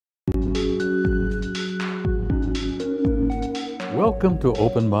Welcome to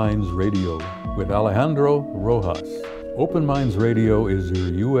Open Minds Radio with Alejandro Rojas. Open Minds Radio is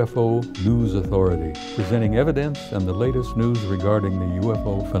your UFO news authority, presenting evidence and the latest news regarding the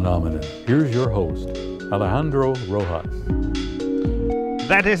UFO phenomenon. Here's your host, Alejandro Rojas.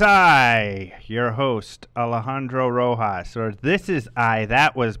 That is I, your host, Alejandro Rojas, or this is I.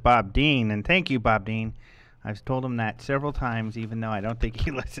 That was Bob Dean, and thank you, Bob Dean. I've told him that several times, even though I don't think he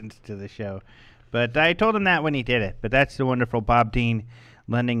listens to the show. But I told him that when he did it. But that's the wonderful Bob Dean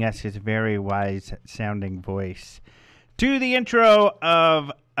lending us his very wise-sounding voice to the intro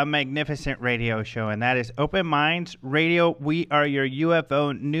of a magnificent radio show, and that is Open Minds Radio. We are your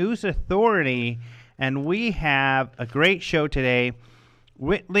UFO news authority, and we have a great show today.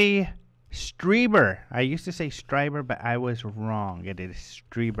 Whitley Strieber. I used to say Strieber, but I was wrong. It is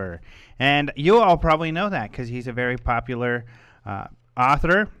Strieber. And you all probably know that because he's a very popular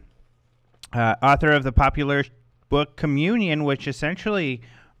author. Author of the popular book Communion, which essentially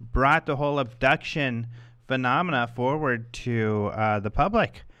brought the whole abduction phenomena forward to the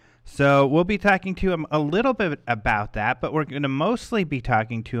public. So we'll be talking to him a little bit about that, but we're going to mostly be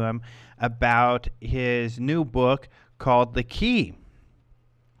talking to him about his new book called The Key,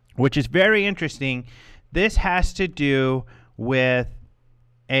 which is very interesting. This has to do with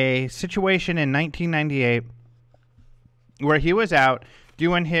a situation in 1998 where he was out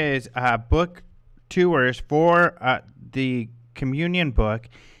doing his book tours for the Communion book,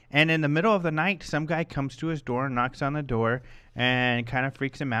 and in the middle of the night, some guy comes to his door, knocks on the door, and kind of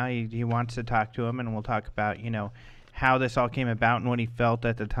freaks him out. He wants to talk to him, and we'll talk about, how this all came about and what he felt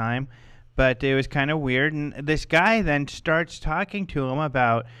at the time. But it was kind of weird, and this guy then starts talking to him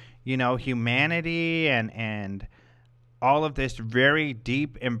about, humanity and all of this very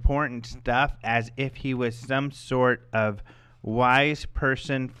deep, important stuff as if he was some sort of wise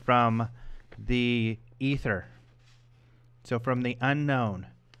person from the ether. So from the unknown.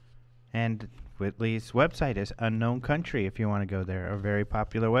 And Whitley's website is Unknown Country if you want to go there, a very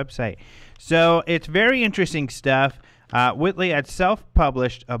popular website. So it's very interesting stuff. Whitley had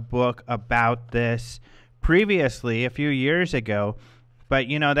self-published a book about this previously a few years ago, but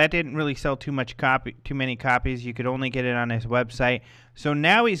that didn't really sell too many copies. You could only get it on his website. So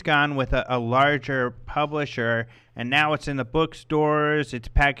now he's gone with a larger publisher, and now it's in the bookstores. It's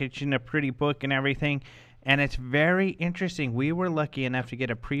packaged in a pretty book and everything, and it's very interesting. We were lucky enough to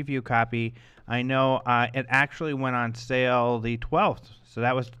get a preview copy. I know it actually went on sale the 12th, so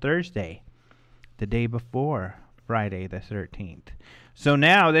that was Thursday, the day before Friday the 13th. So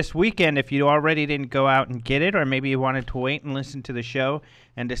now, this weekend, if you already didn't go out and get it, or maybe you wanted to wait and listen to the show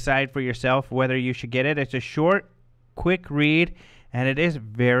and decide for yourself whether you should get it, it's a short, quick read, and it is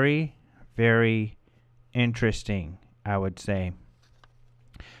very, very interesting, I would say.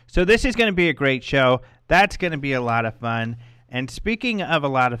 So this is going to be a great show. That's going to be a lot of fun. And speaking of a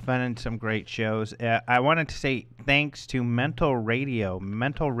lot of fun and some great shows, I wanted to say thanks to Mental Radio,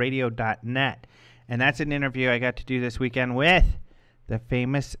 mentalradio.net. And that's an interview I got to do this weekend with the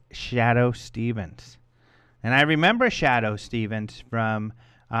famous Shadoe Stevens. And I remember Shadoe Stevens from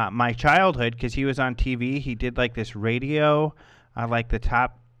my childhood because he was on TV. He did like this radio, like the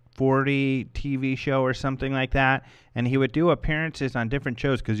top 40 TV show or something like that. And he would do appearances on different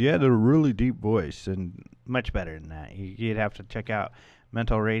shows because he had a really deep voice, and much better than that. You'd have to check out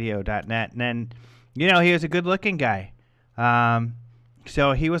mentalradio.net. And then, he was a good-looking guy.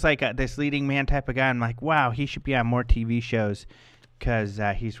 So he was like this leading man type of guy. I'm like, wow, he should be on more TV shows because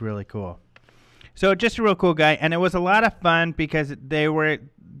he's really cool. So just a real cool guy. And it was a lot of fun because they were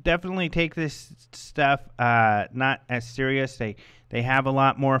definitely take this stuff not as serious. They have a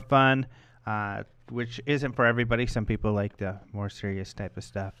lot more fun, which isn't for everybody. Some people like the more serious type of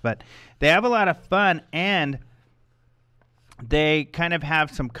stuff. But they have a lot of fun, and they kind of have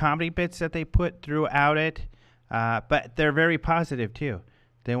some comedy bits that they put throughout it. But they're very positive, too.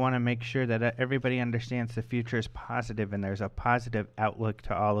 They want to make sure that everybody understands the future is positive, and there's a positive outlook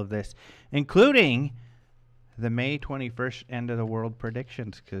to all of this, including the May 21st end of the world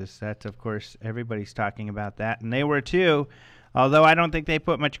predictions, because that's, of course, everybody's talking about that. And they were, too, although I don't think they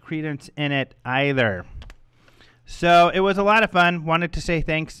put much credence in it either. So it was a lot of fun. Wanted to say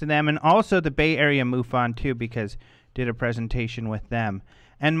thanks to them, and also the Bay Area MUFON, too, because did a presentation with them.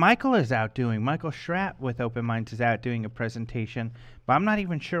 And Michael Schratt with Open Minds is out doing a presentation, but I'm not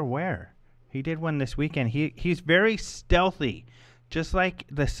even sure where. He did one this weekend. He's very stealthy, just like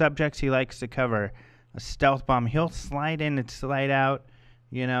the subjects he likes to cover. A stealth bomb. He'll slide in and slide out.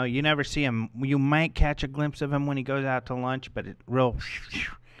 You never see him. You might catch a glimpse of him when he goes out to lunch, but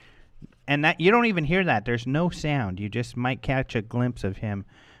and that you don't even hear that. There's no sound. You just might catch a glimpse of him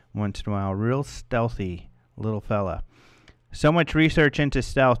once in a while. Real stealthy little fella. so much research into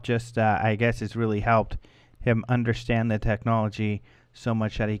stealth just, I guess, has really helped him understand the technology so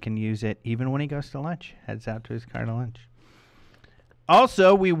much that he can use it even when he goes to lunch, heads out to his car to lunch.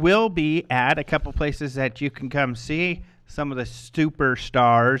 Also, we will be at a couple places that you can come see some of the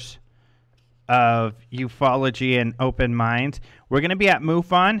superstars of ufology and open minds. We're going to be at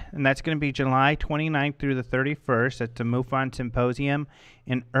MUFON, and that's going to be July 29th through the 31st. It's a MUFON Symposium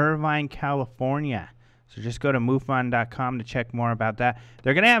in Irvine, California. So just go to MUFON.com to check more about that.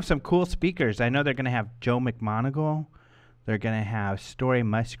 They're going to have some cool speakers. I know they're going to have Joe McMoneagle. They're going to have Story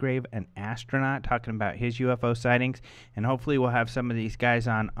Musgrave, an astronaut, talking about his UFO sightings. And hopefully we'll have some of these guys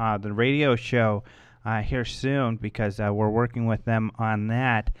on the radio show here soon, because we're working with them on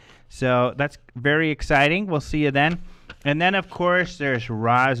that. So that's very exciting. We'll see you then. And then, of course, there's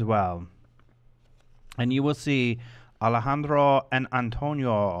Roswell. And you will see Alejandro and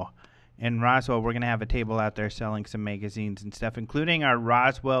Antonio in Roswell. We're going to have a table out there selling some magazines and stuff, including our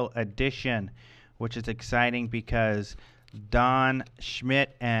Roswell edition, which is exciting because Don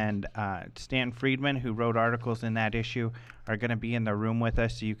Schmidt and Stan Friedman, who wrote articles in that issue, are going to be in the room with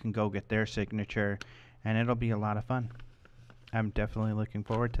us, so you can go get their signature, and it'll be a lot of fun. I'm definitely looking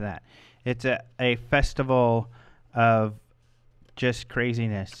forward to that. It's a festival of just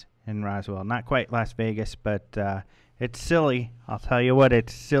craziness in Roswell. Not quite Las Vegas, but it's silly. I'll tell you what,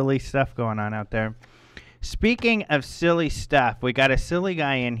 it's silly stuff going on out there. Speaking of silly stuff, we got a silly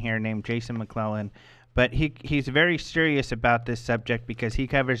guy in here named Jason McClellan, but he's very serious about this subject because he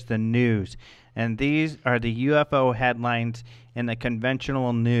covers the news. And these are the UFO headlines in the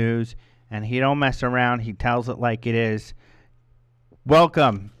conventional news, and he don't mess around. He tells it like it is.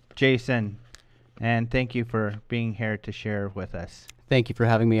 Welcome, Jason, and thank you for being here to share with us. Thank you for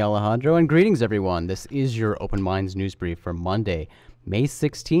having me, Alejandro, and greetings, everyone. This is your Open Minds News Brief for Monday, May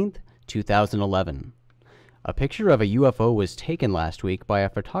 16th, 2011. A picture of a UFO was taken last week by a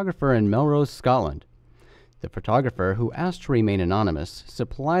photographer in Melrose, Scotland. The photographer, who asked to remain anonymous,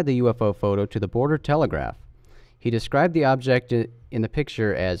 supplied the UFO photo to the Border Telegraph. He described the object in the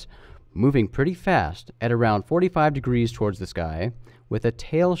picture as moving pretty fast at around 45 degrees towards the sky, with a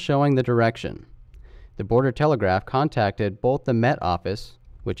tail showing the direction. The Border Telegraph contacted both the Met Office,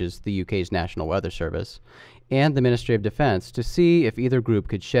 which is the UK's National Weather Service, and the Ministry of Defence to see if either group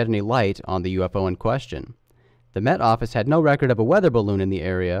could shed any light on the UFO in question. The Met Office had no record of a weather balloon in the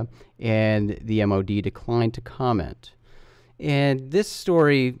area, and the MOD declined to comment. And this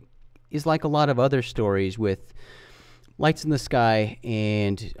story is like a lot of other stories with lights in the sky,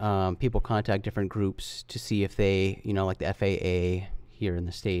 and people contact different groups to see if they, like the FAA here in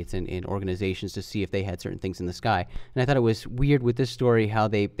the States, and organizations to see if they had certain things in the sky. And I thought it was weird with this story how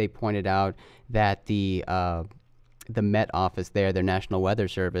they pointed out that the Met Office there, their National Weather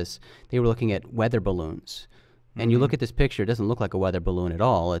Service, they were looking at weather balloons. And you look at this picture, it doesn't look like a weather balloon at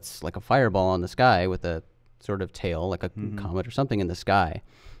all. It's like a fireball in the sky with a sort of tail, like a comet or something in the sky.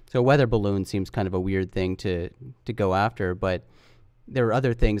 So a weather balloon seems kind of a weird thing to go after, but there are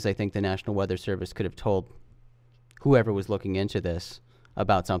other things I think the National Weather Service could have told whoever was looking into this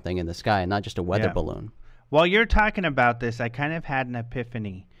about something in the sky, and not just a weather balloon. While you're talking about this, I kind of had an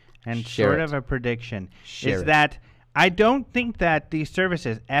epiphany and sort of a prediction. That I don't think that these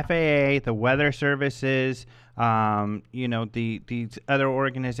services, FAA, the weather services, these other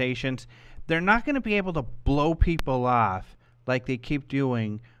organizations, they're not going to be able to blow people off like they keep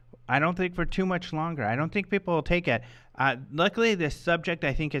doing. I don't think for too much longer. I don't think people will take it. Luckily, this subject,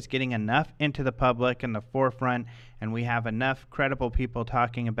 I think, is getting enough into the public and the forefront, and we have enough credible people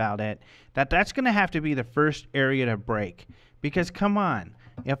talking about it, that's going to have to be the first area to break. Because, come on,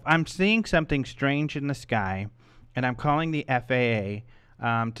 if I'm seeing something strange in the sky and I'm calling the FAA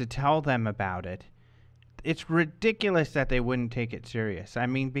to tell them about it, it's ridiculous that they wouldn't take it serious. I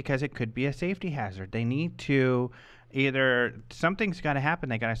mean, because it could be a safety hazard. They need to either, something's got to happen.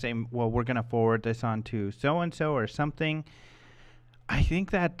 They got to say, well, we're going to forward this on to so-and-so or something. I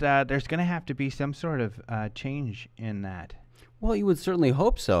think that there's going to have to be some sort of change in that. Well, you would certainly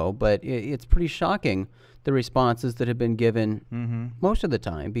hope so, but it's pretty shocking, the responses that have been given most of the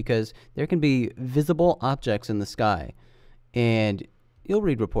time, because there can be visible objects in the sky. And you'll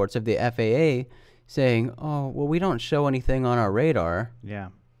read reports of the FAA saying, oh, well, we don't show anything on our radar. Yeah.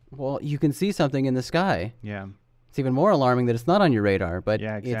 Well, you can see something in the sky. Yeah. It's even more alarming that it's not on your radar, but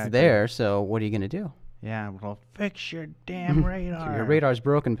it's there, so what are you going to do? Yeah, well, fix your damn radar. Your radar's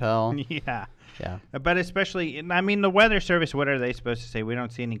broken, pal. Yeah. Yeah. But especially, I mean, the Weather Service, what are they supposed to say? We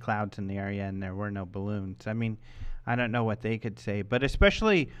don't see any clouds in the area and there were no balloons. I mean, I don't know what they could say. But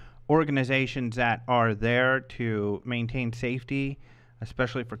especially organizations that are there to maintain safety,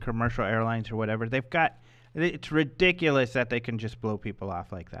 especially for commercial airlines or whatever, they've got It's ridiculous that they can just blow people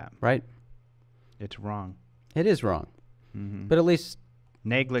off like that. Right. It's wrong. It is wrong. Mm-hmm. But at least,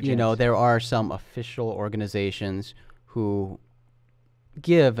 negligence. you know, there are some official organizations who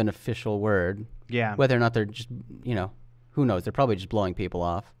give an official word. Yeah. Whether or not they're just, you know, who knows? They're probably just blowing people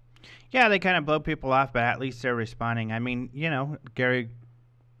off. Yeah, they kind of blow people off, but at least they're responding. I mean, you know,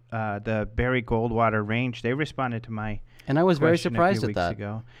 the Barry Goldwater Range, they responded to my And I was very question surprised a few at weeks that.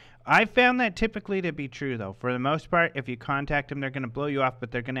 ago. I found that typically to be true, though. For the most part, if you contact them, they're going to blow you off,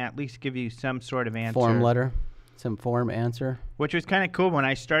 but they're going to at least give you some sort of answer. Form letter, some form answer. Which was kind of cool when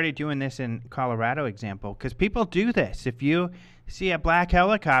I started doing this in Colorado example, because people do this. If you see a black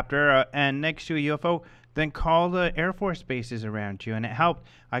helicopter and next to a UFO, then call the Air Force bases around you. And it helped.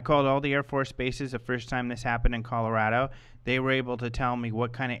 I called all the Air Force bases the first time this happened in Colorado. They were able to tell me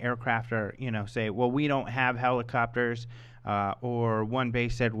what kind of aircraft are, you know, say, well, we don't have helicopters. Or one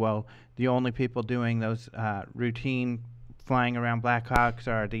base said, well, the only people doing those routine flying around Black Hawks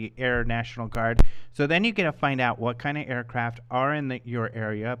are the Air National Guard. So then you get to find out what kind of aircraft are in your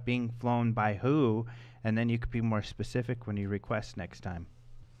area, being flown by who, and then you could be more specific when you request next time.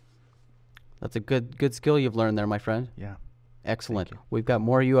 That's a good skill you've learned there, my friend. Yeah. Excellent. We've got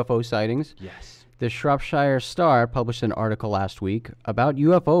more UFO sightings. Yes. The Shropshire Star published an article last week about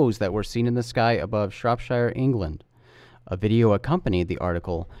UFOs that were seen in the sky above Shropshire, England. A video accompanied the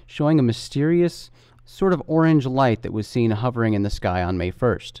article showing a mysterious sort of orange light that was seen hovering in the sky on May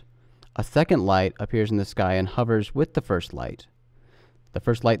 1st. A second light appears in the sky and hovers with the first light. The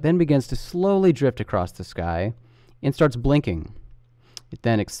first light then begins to slowly drift across the sky and starts blinking. It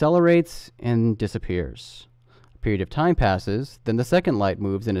then accelerates and disappears. A period of time passes, then the second light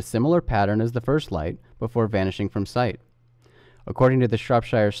moves in a similar pattern as the first light before vanishing from sight. According to the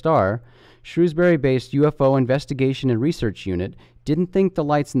Shropshire Star, Shrewsbury-based UFO Investigation and Research Unit didn't think the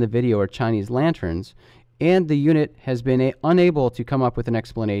lights in the video are Chinese lanterns, and the unit has been unable to come up with an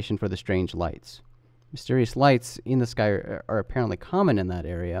explanation for the strange lights. Mysterious lights in the sky are apparently common in that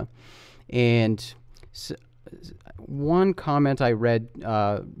area, and one comment I read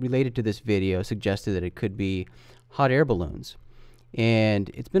related to this video suggested that it could be hot air balloons.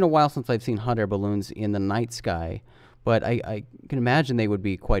 And it's been a while since I've seen hot air balloons in the night sky, but I can imagine they would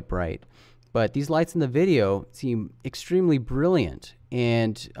be quite bright. But these lights in the video seem extremely brilliant.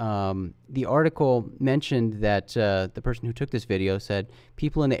 And the article mentioned that the person who took this video said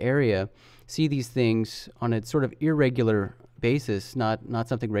people in the area see these things on a sort of irregular basis, not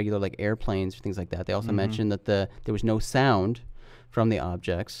something regular like airplanes or things like that. They also mentioned that there was no sound from the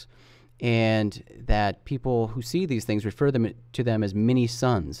objects, and that people who see these things refer to them as mini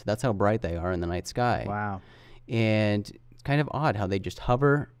suns. That's how bright they are in the night sky. Wow. And it's kind of odd how they just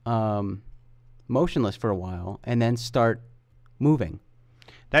hover motionless for a while and then start moving.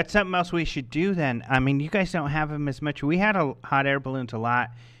 That's something else we should do then. I mean, you guys don't have them as much. We had hot air balloons a lot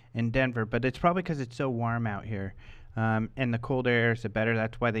in Denver, but it's probably because it's so warm out here. And the cold air is better.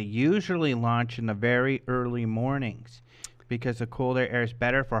 That's why they usually launch in the very early mornings, because the colder air is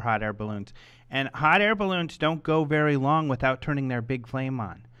better for hot air balloons. And hot air balloons don't go very long without turning their big flame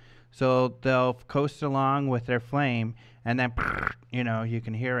on. So they'll coast along with their flame, and then, you know, you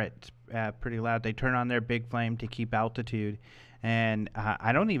can hear it pretty loud. They turn on their big flame to keep altitude. And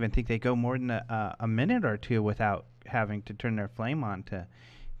I don't even think they go more than a minute or two without having to turn their flame on to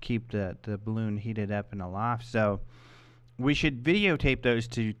keep the balloon heated up and aloft. So we should videotape those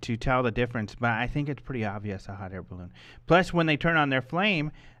to tell the difference, but I think it's pretty obvious, a hot air balloon. Plus, when they turn on their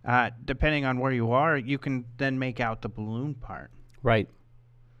flame, depending on where you are, you can then make out the balloon part. Right.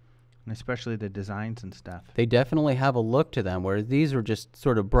 And especially the designs and stuff. They definitely have a look to them, where these are just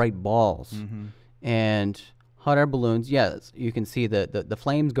sort of bright balls. Mm-hmm. And hot air balloons, yes, you can see the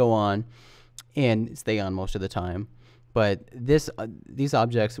flames go on and stay on most of the time. But these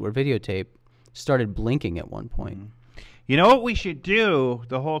objects that were videotaped started blinking at one point. Mm-hmm. You know what we should do,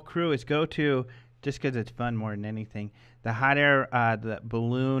 the whole crew, is go to, just because it's fun more than anything, the hot air, the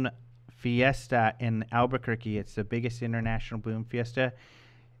balloon fiesta in Albuquerque. It's the biggest international balloon fiesta.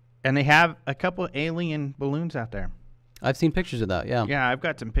 And they have a couple alien balloons out there. I've seen pictures of that, yeah. Yeah, I've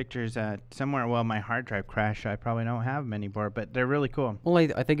got some pictures somewhere. Well, my hard drive crashed. I probably don't have them anymore, but they're really cool. Well,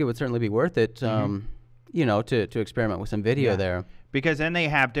 I think it would certainly be worth it, you know, to experiment with some video there. Because then they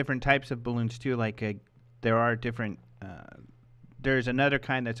have different types of balloons, too. Like, there are different... there's another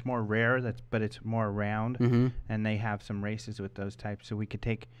kind that's more rare, but it's more round, and they have some races with those types. So we could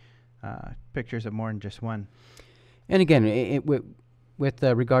take pictures of more than just one. And again, with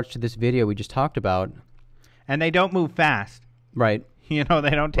regards to this video we just talked about... And they don't move fast. Right. You know, they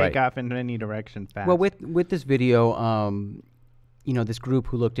don't take off in any direction fast. Well, with this video, this group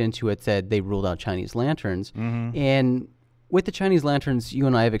who looked into it said they ruled out Chinese lanterns. And with the Chinese lanterns you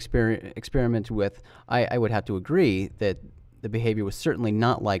and I have experimented with, I would have to agree that the behavior was certainly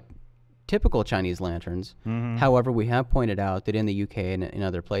not like typical Chinese lanterns. However, we have pointed out that in the UK and in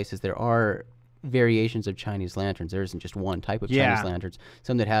other places there are variations of Chinese lanterns. There isn't just one type of Chinese lanterns.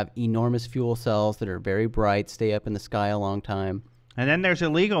 Some that have enormous fuel cells that are very bright, stay up in the sky a long time. And then there's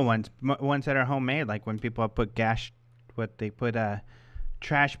illegal ones, ones that are homemade, like when people have put they put a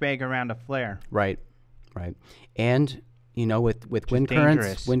trash bag around a flare. Right. And with wind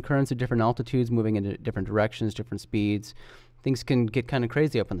currents at different altitudes, moving in different directions, different speeds, things can get kind of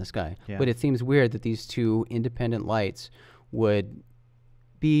crazy up in the sky. But it seems weird that these two independent lights would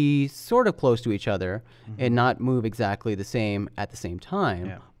be sort of close to each other and not move exactly the same at the same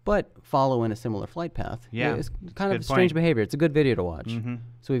time, but follow in a similar flight path. It's kind of strange behavior. It's a good video to watch.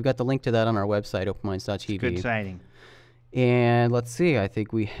 So we've got the link to that on our website, openminds.tv. Good sighting. And let's see, I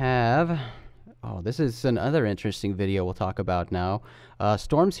think we have... Oh, this is another interesting video we'll talk about now.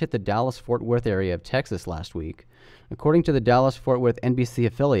 Storms hit the Dallas-Fort Worth area of Texas last week. According to the Dallas-Fort Worth NBC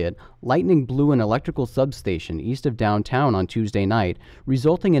affiliate, lightning blew an electrical substation east of downtown on Tuesday night,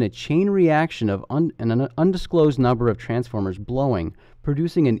 resulting in a chain reaction of an undisclosed number of transformers blowing,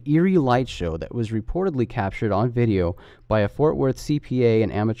 producing an eerie light show that was reportedly captured on video by a Fort Worth CPA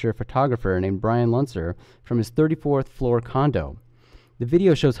and amateur photographer named Brian Lunzer from his 34th floor condo. The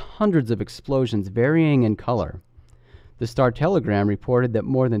video shows hundreds of explosions varying in color. The Star-Telegram reported that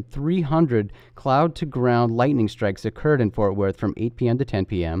more than 300 cloud-to-ground lightning strikes occurred in Fort Worth from 8 p.m. to 10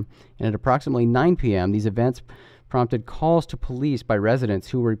 p.m., and at approximately 9 p.m., these events prompted calls to police by residents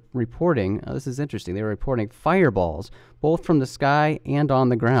who were reporting, this is interesting, they were reporting fireballs, both from the sky and on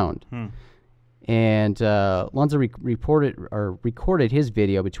the ground. And Lunzer recorded his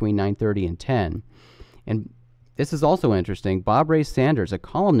video between 9:30 and 10. And this is also interesting. Bob Ray Sanders, a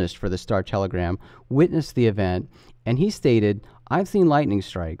columnist for the Star-Telegram, witnessed the event, and he stated, "I've seen lightning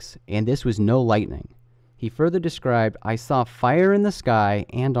strikes, and this was no lightning." He further described, "I saw fire in the sky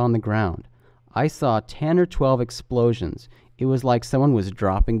and on the ground. I saw 10 or 12 explosions. It was like someone was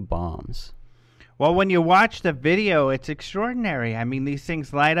dropping bombs." Well, when you watch the video, it's extraordinary. I mean, these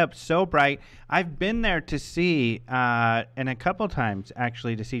things light up so bright. I've been there to see, and a couple times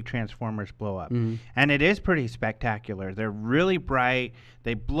actually, to see transformers blow up. And it is pretty spectacular. They're really bright.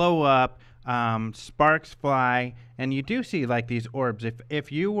 They blow up. Sparks fly. And you do see like these orbs.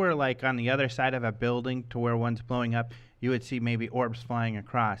 If you were like on the other side of a building to where one's blowing up, you would see maybe orbs flying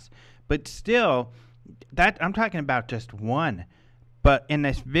across. But still, that I'm talking about just one. But in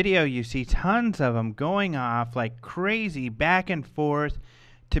this video, you see tons of them going off like crazy, back and forth.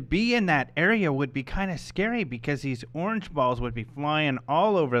 To be in that area would be kind of scary because these orange balls would be flying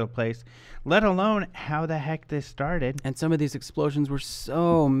all over the place, let alone how the heck this started. And some of these explosions were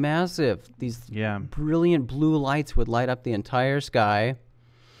so massive. These brilliant blue lights would light up the entire sky.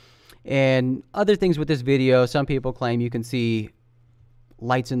 And other things with this video, some people claim you can see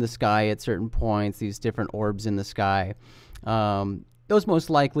lights in the sky at certain points, these different orbs in the sky. Those most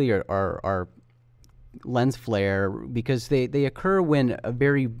likely are lens flare because they occur when a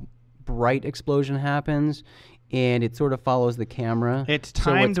very bright explosion happens and it sort of follows the camera. It's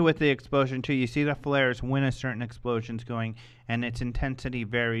timed with the explosion too. You see the flares when a certain explosion's going and its intensity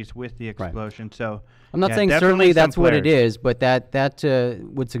varies with the explosion. Right. So I'm not saying certainly that's what it is, but that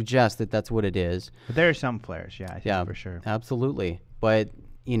would suggest that that's what it is. But there are some flares, I think for sure. Absolutely. But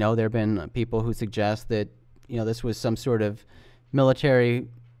there have been people who suggest that this was some sort of military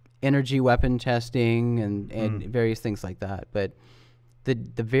energy weapon testing and various things like that. But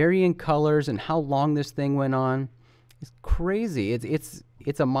the varying colors and how long this thing went on is crazy.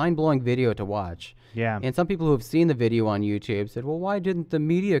 It's a mind-blowing video to watch. Yeah. And some people who have seen the video on YouTube said, well, why didn't the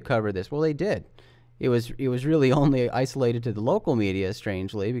media cover this? Well, they did. It was really only isolated to the local media,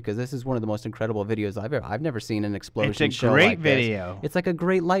 strangely, because this is one of the most incredible videos I've never seen an explosion show like this. It's a great video. It's like a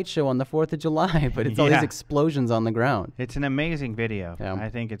great light show on the 4th of July, but it's all these explosions on the ground. It's an amazing video. Yeah. I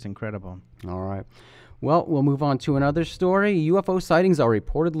think it's incredible. All right. Well, we'll move on to another story. UFO sightings are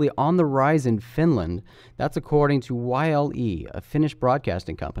reportedly on the rise in Finland. That's according to YLE, a Finnish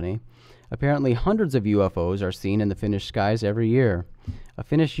broadcasting company. Apparently, hundreds of UFOs are seen in the Finnish skies every year. A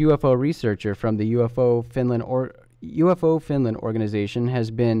Finnish UFO researcher from the UFO Finland organization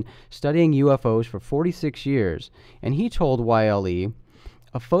has been studying UFOs for 46 years, and he told YLE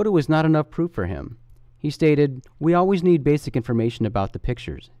a photo is not enough proof for him. He stated, "We always need basic information about the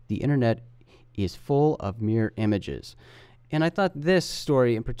pictures. The internet is full of mere images." And I thought this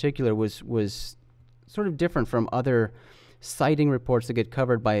story in particular was sort of different from other sighting reports that get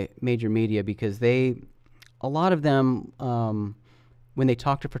covered by major media because a lot of them when they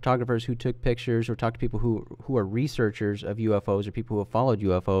talk to photographers who took pictures or talk to people who are researchers of UFOs or people who have followed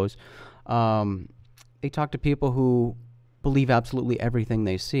UFOs, they talk to people who believe absolutely everything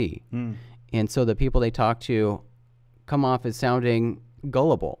they see. And so the people they talk to come off as sounding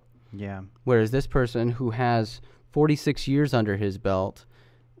gullible. Yeah. Whereas this person who has 46 years under his belt,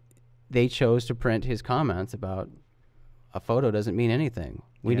 they chose to print his comments about a photo doesn't mean anything.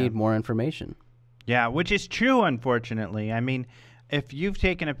 We need more information. Yeah, which is true, unfortunately. I mean, if you've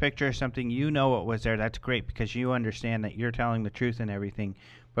taken a picture of something, you know what was there, that's great because you understand that you're telling the truth and everything.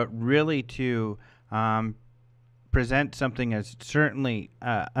 But really to present something as certainly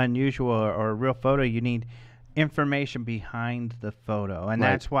unusual or a real photo, you need information behind the photo. And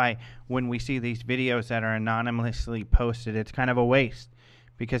that's why when we see these videos that are anonymously posted, it's kind of a waste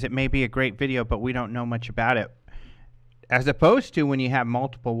because it may be a great video, but we don't know much about it. As opposed to when you have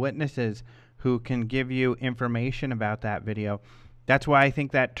multiple witnesses who can give you information about that video. That's why I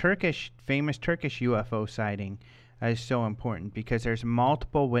think that famous Turkish UFO sighting is so important because there's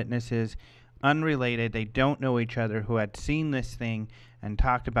multiple witnesses, unrelated, they don't know each other, who had seen this thing and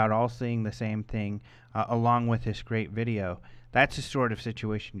talked about all seeing the same thing along with this great video. That's the sort of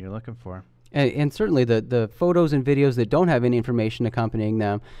situation you're looking for. And certainly the photos and videos that don't have any information accompanying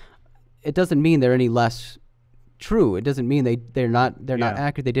them, it doesn't mean they're any less true. It doesn't mean they're not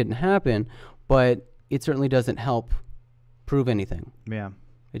accurate, they didn't happen, but it certainly doesn't help prove anything. Yeah.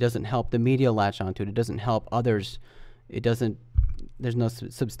 It doesn't help the media latch onto it. It doesn't help others. There's no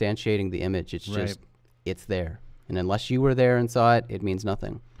substantiating the image. It's just, it's there. And unless you were there and saw it, it means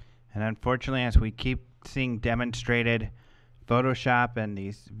nothing. And unfortunately, as we keep seeing demonstrated Photoshop and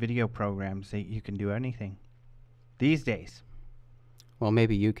these video programs, that you can do anything these days. Well,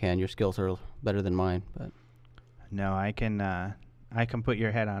 maybe you can. Your skills are better than mine, but no, I can put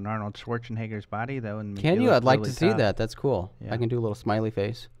your head on Arnold Schwarzenegger's body though, and make can you? look I'd like really to see tough. that. That's cool. Yeah. I can do a little smiley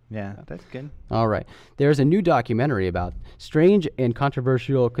face. Yeah, that's good. All right. There's a new documentary about strange and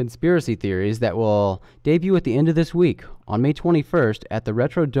controversial conspiracy theories that will debut at the end of this week on May 21st at the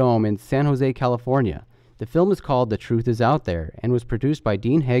Retro Dome in San Jose, California. The film is called The Truth Is Out There and was produced by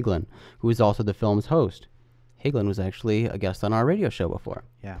Dean Haglund, who is also the film's host. Haglund was actually a guest on our radio show before.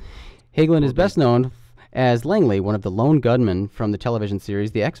 Yeah. Haglund is best known as Langley, one of the lone gunmen from the television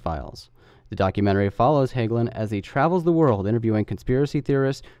series The X-Files. The documentary follows Haglund as he travels the world interviewing conspiracy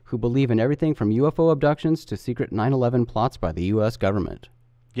theorists who believe in everything from UFO abductions to secret 9/11 plots by the U.S. government.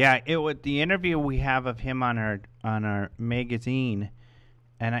 Yeah, the interview we have of him on our magazine,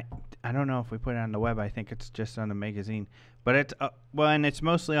 and I don't know if we put it on the web. I think it's just on the magazine, but it's and it's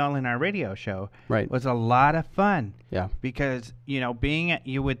mostly all in our radio show. Right, it was a lot of fun. Yeah, because you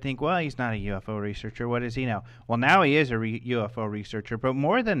would think, well, he's not a UFO researcher. What does he know? Well, now he is a UFO researcher, but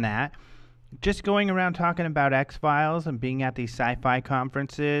more than that. Just going around talking about X-Files and being at these sci-fi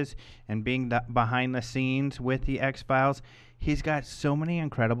conferences and being behind the scenes with the X-Files, he's got so many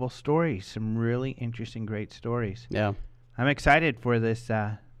incredible stories, some really interesting, great stories. Yeah. I'm excited for this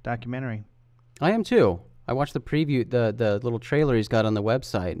documentary. I am too. I watched the preview, the little trailer he's got on the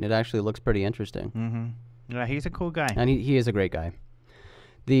website, and it actually looks pretty interesting. Mm-hmm. Yeah, he's a cool guy. And he is a great guy.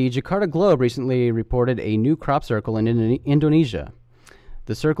 The Jakarta Globe recently reported a new crop circle in Indonesia.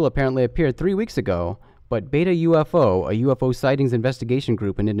 The circle apparently appeared 3 weeks ago, but Beta UFO, a UFO sightings investigation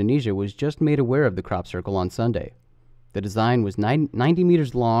group in Indonesia, was just made aware of the crop circle on Sunday. The design was 90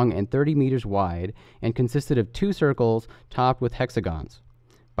 meters long and 30 meters wide and consisted of 2 circles topped with hexagons.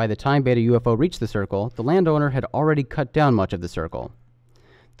 By the time Beta UFO reached the circle, the landowner had already cut down much of the circle.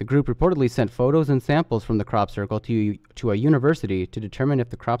 The group reportedly sent photos and samples from the crop circle to a university to determine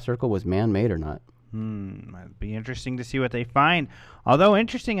if the crop circle was man-made or not. It'd be interesting to see what they find. Although,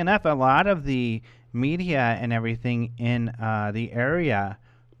 interesting enough, a lot of the media and everything in the area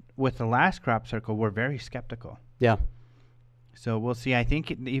with the last crop circle were very skeptical. Yeah. So we'll see. I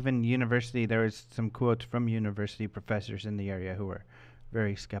think even university, there was some quotes from university professors in the area who were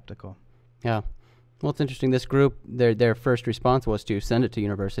very skeptical. Yeah. Well, it's interesting. This group, their first response was to send it to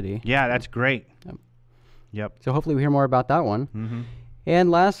university. Yeah, that's great. Yep. So hopefully we hear more about that one. Mm-hmm. And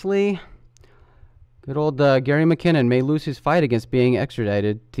lastly, good old Gary McKinnon may lose his fight against being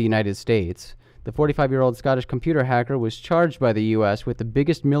extradited to the United States. The 45-year-old Scottish computer hacker was charged by the U.S. with the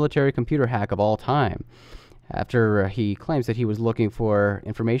biggest military computer hack of all time, after he claims that he was looking for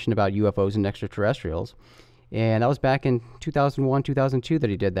information about UFOs and extraterrestrials. And that was back in 2001, 2002 that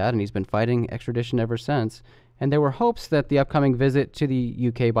he did that, and he's been fighting extradition ever since. And there were hopes that the upcoming visit to the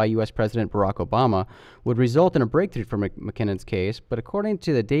UK by U.S. President Barack Obama would result in a breakthrough for McKinnon's case, but according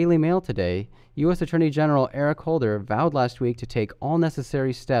to the Daily Mail today, U.S. Attorney General Eric Holder vowed last week to take all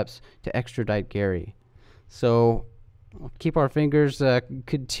necessary steps to extradite Gary. So keep our fingers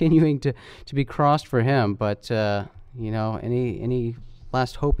continuing to be crossed for him. But, any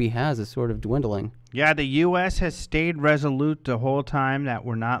last hope he has is sort of dwindling. Yeah, the U.S. has stayed resolute the whole time that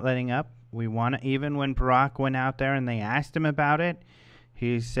we're not letting up. We want to, even when Barack went out there and they asked him about it,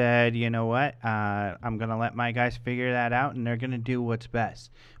 he said, you know what, I'm going to let my guys figure that out, and they're going to do what's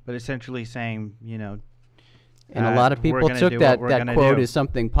best. But essentially saying, and a lot of people took that quote as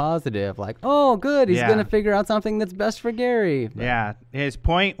something positive, like, oh, good, he's going to figure out something that's best for Gary. But yeah, his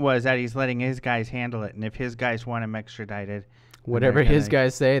point was that he's letting his guys handle it, and if his guys want him extradited, whatever his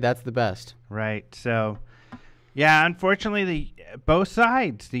guys say, that's the best. Right. So, yeah, unfortunately, both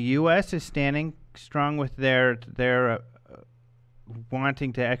sides, the U.S. is standing strong with their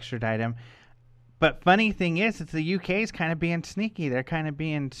wanting to extradite him. But funny thing is the U.K. is kind of being sneaky. They're kind of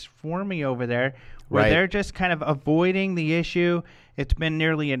being swarmy over there, where they're just kind of avoiding the issue. It's been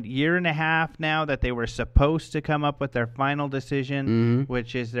nearly a year and a half now that they were supposed to come up with their final decision,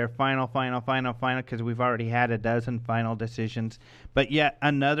 which is their final, because we've already had a dozen final decisions. But yet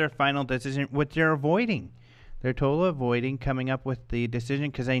another final decision, which they're avoiding. They're totally avoiding coming up with the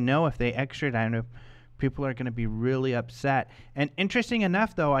decision because they know if they extradite him, people are going to be really upset. And interesting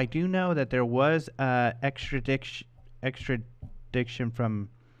enough, though, I do know that there was extradition from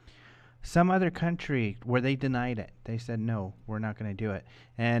some other country where they denied it. They said, no, we're not going to do it.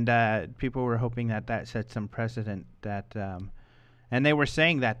 And people were hoping that set some precedent. And they were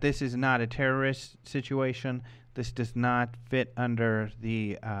saying that this is not a terrorist situation. This does not fit under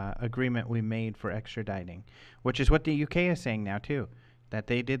the agreement we made for extraditing, which is what the UK is saying now, too. That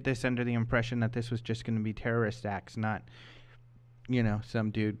they did this under the impression that this was just going to be terrorist acts, not,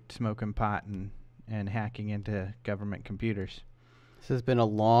 some dude smoking pot and hacking into government computers. This has been a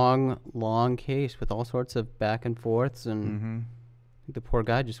long, long case with all sorts of back and forths, and I think the poor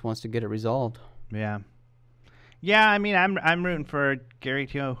guy just wants to get it resolved. Yeah. Yeah, I mean, I'm rooting for Gary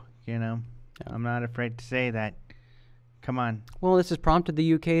too, Yeah. I'm not afraid to say that. Come on. Well, this has prompted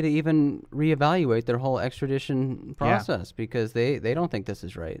the UK to even reevaluate their whole extradition process because they don't think this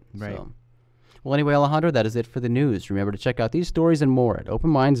is right. Right. So. Well, anyway, Alejandro, that is it for the news. Remember to check out these stories and more at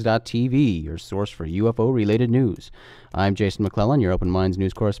openminds.tv, your source for UFO-related news. I'm Jason McClellan, your Open Minds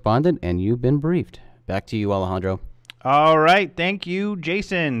news correspondent, and you've been briefed. Back to you, Alejandro. All right. Thank you,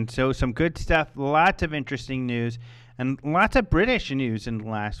 Jason. So some good stuff, lots of interesting news. And lots of British news in the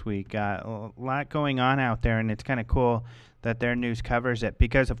last week. A lot going on out there, and it's kind of cool that their news covers it.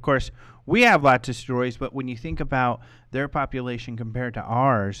 Because, of course, we have lots of stories, but when you think about their population compared to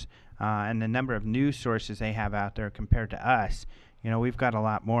ours and the number of news sources they have out there compared to us, we've got a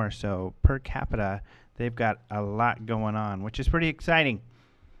lot more. So per capita, they've got a lot going on, which is pretty exciting.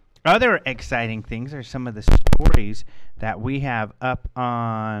 Other exciting things are some of the stories that we have up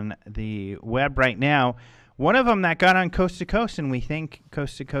on the web right now. One of them that got on Coast to Coast, and we thank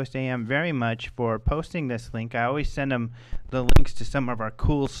Coast to Coast AM very much for posting this link. I always send them the links to some of our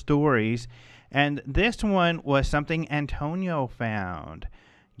cool stories. And this one was something Antonio found.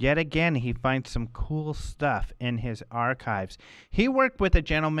 Yet again, he finds some cool stuff in his archives. He worked with a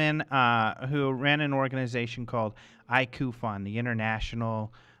gentleman who ran an organization called ICUFON, the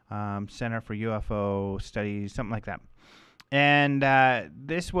International Center for UFO Studies, something like that. And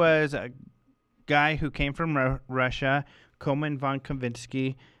this was a guy who came from Russia, Koman von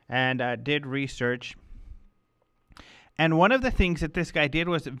Kavinsky, and did research. And one of the things that this guy did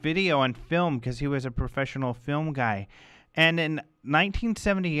was video and film because he was a professional film guy. And in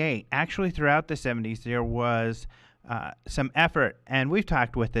 1978, actually throughout the 70s, there was some effort, and we've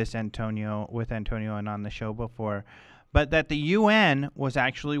talked with Antonio and on the show before, but that the UN was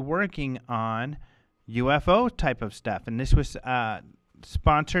actually working on UFO type of stuff. And this was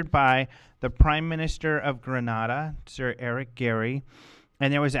sponsored by the Prime Minister of Grenada, Sir Eric Gary,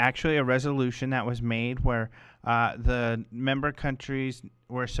 and there was actually a resolution that was made where the member countries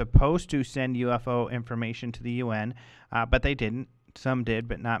were supposed to send UFO information to the UN, but they didn't. Some did,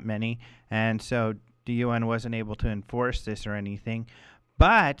 but not many, and so the UN wasn't able to enforce this or anything.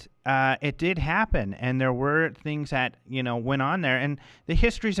 But it did happen, and there were things that, went on there. And the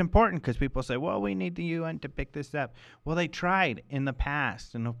history is important because people say, well, we need the UN to pick this up. Well, they tried in the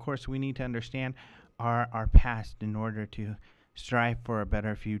past, and, of course, we need to understand our past in order to strive for a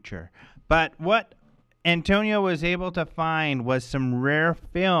better future. But what Antonio was able to find was some rare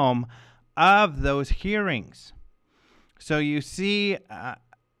film of those hearings. So you see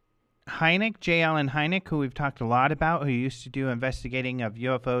Hynek, J. Allen Hynek, who we've talked a lot about, who used to do investigating of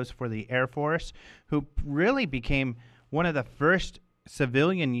UFOs for the Air Force, who really became one of the first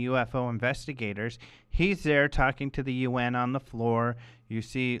civilian UFO investigators. He's there talking to the UN on the floor. You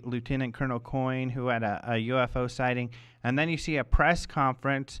see Lieutenant Colonel Coyne, who had a UFO sighting. And then you see a press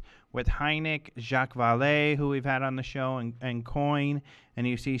conference with Hynek, Jacques Vallée, who we've had on the show, and Coyne. And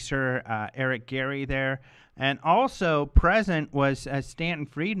you see Sir Eric Gary there. And also present was Stanton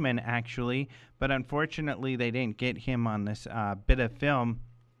Friedman, actually. But unfortunately, they didn't get him on this bit of film.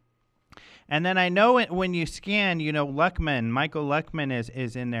 And then I know when you scan, Luckman, Michael Luckman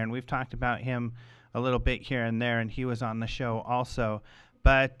is in there, and we've talked about him a little bit here and there, and he was on the show also.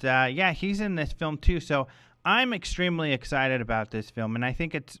 But, he's in this film too. So I'm extremely excited about this film, and I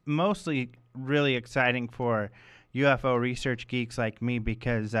think it's mostly really exciting for UFO research geeks like me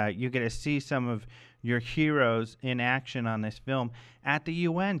because you get to see some of your heroes in action on this film at the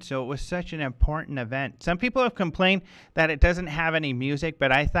UN. So it was such an important event. Some people have complained that it doesn't have any music,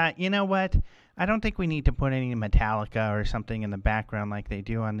 but I thought, you know what? I don't think we need to put any Metallica or something in the background like they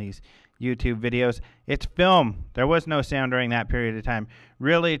do on these YouTube videos. It's film. There was no sound during that period of time.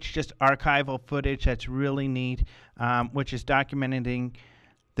 Really, it's just archival footage that's really neat, which is documenting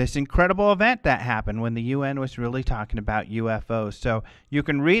this incredible event that happened when the UN was really talking about UFOs. So you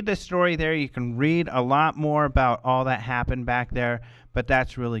can read the story there. You can read a lot more about all that happened back there, but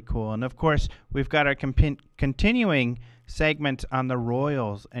that's really cool. And, of course, we've got our continuing segments on the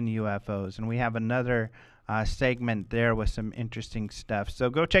Royals and UFOs, and we have another segment there with some interesting stuff. So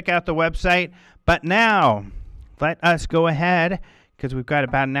go check out the website. But now, let us go ahead, because we've got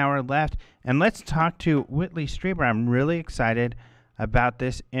about an hour left, and let's talk to Whitley Strieber. I'm really excited about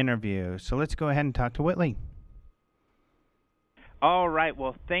this interview. So let's go ahead and talk to Whitley. All right.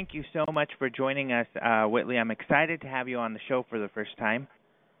 Well, thank you so much for joining us, Whitley. I'm excited to have you on the show for the first time.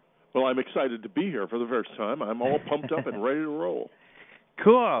 Well, I'm excited to be here for the first time. I'm all pumped up and ready to roll.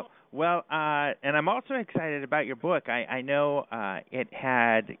 Cool. Well, and I'm also excited about your book. I know it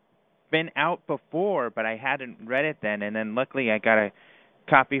had been out before, but I hadn't read it then. And then luckily I got a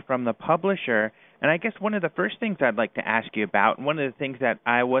copy from the publisher. And I guess one of the first things I'd like to ask you about, and one of the things that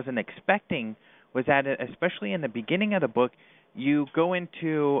I wasn't expecting, was that especially in the beginning of the book, you go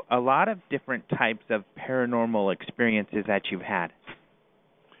into a lot of different types of paranormal experiences that you've had.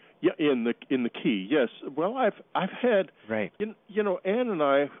 Yeah, in the key, yes. Well, I've had, right. Ann and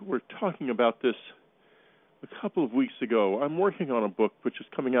I were talking about this a couple of weeks ago. I'm working on a book which is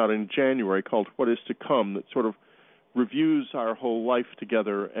coming out in January called What Is to Come, that sort of reviews our whole life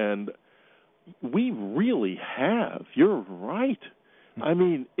together, and we really have. You're right. I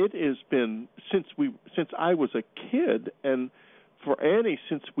mean, it has been since I was a kid, and for Annie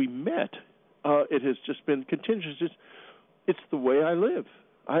since we met, it has just been continuous. It's the way I live.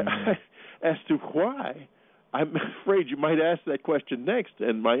 As to why, I'm afraid you might ask that question next,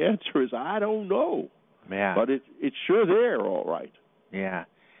 and my answer is I don't know. Yeah. But it's sure there, all right. Yeah.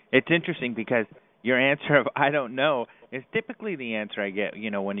 It's interesting because your answer of I don't know is typically the answer I get,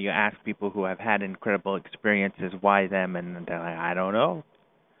 when you ask people who have had incredible experiences, why them, and they're like, I don't know.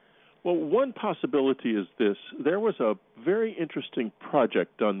 Well, one possibility is this. There was a very interesting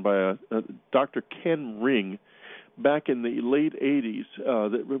project done by Dr. Ken Ring back in the late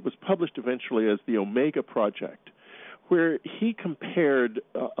 80s that was published eventually as the Omega Project, where he compared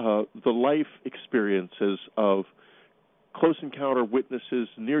the life experiences of close encounter witnesses,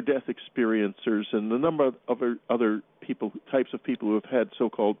 near-death experiencers, and a number of other types of people who have had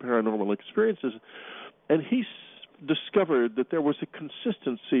so-called paranormal experiences. And he discovered that there was a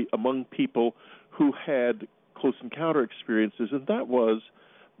consistency among people who had close encounter experiences, and that was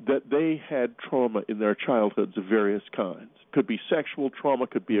that they had trauma in their childhoods of various kinds. Could be sexual trauma,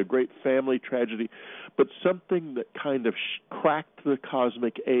 could be a great family tragedy, but something that kind of cracked the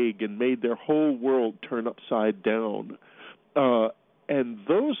cosmic egg and made their whole world turn upside down. And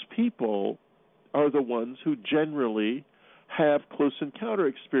those people are the ones who generally have close encounter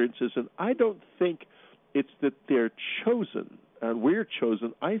experiences, and I don't think it's that they're chosen and we're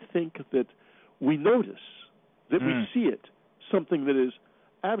chosen. I think that we notice, that we see it, something that is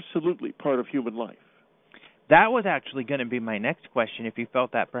absolutely part of human life. That was actually going to be my next question, if you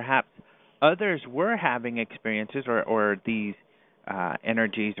felt that perhaps others were having experiences or these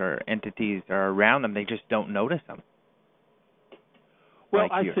energies or entities are around them, they just don't notice them. Well,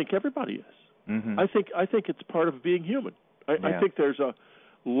 like I think everybody is. Mm-hmm. I think it's part of being human. I think there's a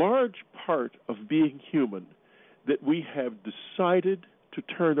large part of being human that we have decided to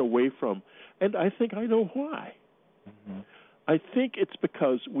turn away from, and I think I know why. Mm-hmm. I think it's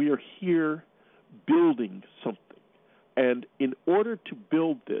because we are here building something, and in order to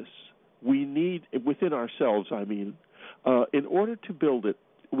build this, we need, within ourselves, in order to build it,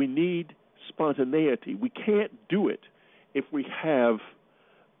 we need spontaneity. We can't do it if we have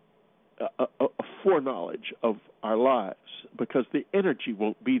a foreknowledge of our lives, because the energy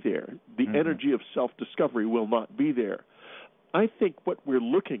won't be there. The energy of self-discovery will not be there. I think what we're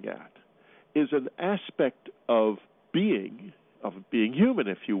looking at is an aspect of being human,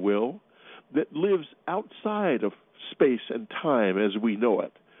 if you will, that lives outside of space and time as we know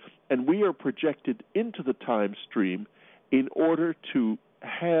it. And we are projected into the time stream in order to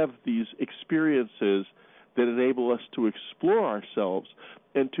have these experiences that enable us to explore ourselves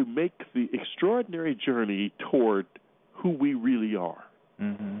and to make the extraordinary journey toward who we really are.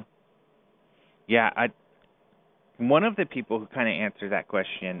 Mm-hmm. Yeah, one of the people who kind of answered that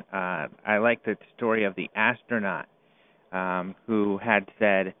question, I like the story of the astronaut who had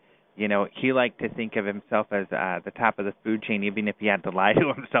said, he liked to think of himself as the top of the food chain, even if he had to lie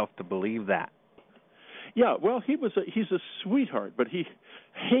to himself to believe that. Yeah, well, he's a sweetheart, but he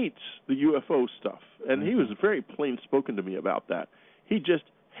hates the UFO stuff, and he was very plain-spoken to me about that. He just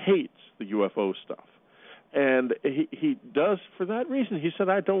hates the UFO stuff, and he does for that reason. He said,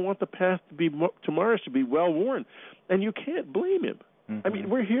 "I don't want the path to Mars to be well-worn," and you can't blame him. I mean,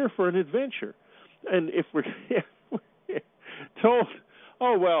 we're here for an adventure, and if we're told,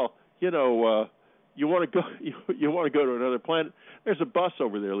 "Oh well, you want to go, you want to go to another planet," there's a bus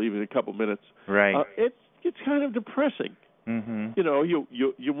over there leaving in a couple minutes. Right. It's kind of depressing. Mm-hmm.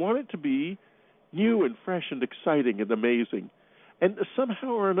 You want it to be new and fresh and exciting and amazing, and somehow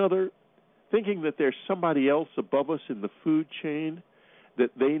or another, thinking that there's somebody else above us in the food chain, that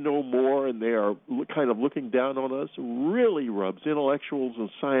they know more and they are kind of looking down on us, really rubs intellectuals and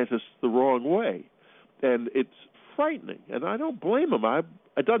scientists the wrong way, and it's frightening. And I don't blame them.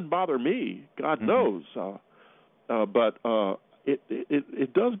 It doesn't bother me. God knows, but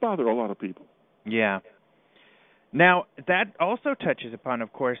it does bother a lot of people. Yeah. Now, that also touches upon,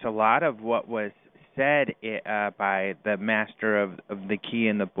 of course, a lot of what was said by the master of the key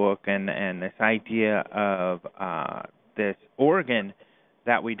in the book, and this idea of this organ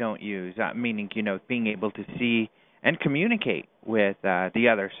that we don't use, meaning, being able to see and communicate with the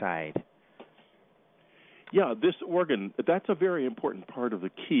other side. Yeah, this organ, that's a very important part of the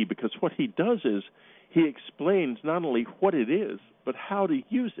key, because what he does is he explains not only what it is, but how to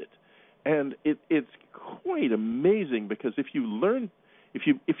use it. And it's quite amazing, because if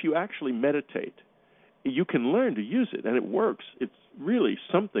you actually meditate, you can learn to use it, and it works. It's really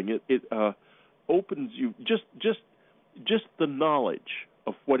something. It opens you just the knowledge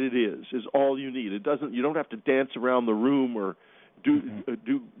of what it is all you need. You don't have to dance around the room or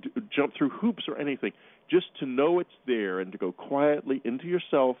jump through hoops or anything. Just to know it's there and to go quietly into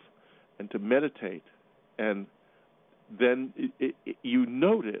yourself and to meditate, and then you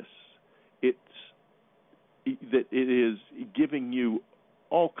notice that it is giving you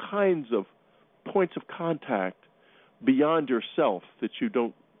all kinds of points of contact beyond yourself that you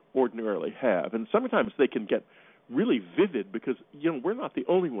don't ordinarily have. And sometimes they can get really vivid, because we're not the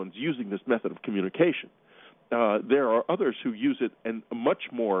only ones using this method of communication. There are others who use it, and much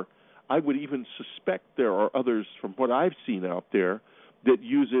more. I would even suspect there are others, from what I've seen out there, that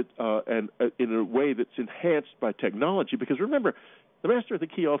use it and in a way that's enhanced by technology. Because remember, the master of the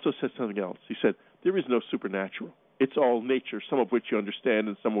key also said something else. He said, there is no supernatural. It's all nature, some of which you understand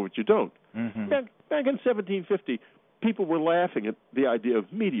and some of which you don't. Mm-hmm. Back in 1750, people were laughing at the idea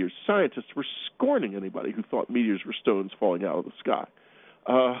of meteors. Scientists were scorning anybody who thought meteors were stones falling out of the sky.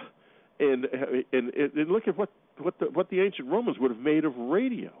 And look at what the ancient Romans would have made of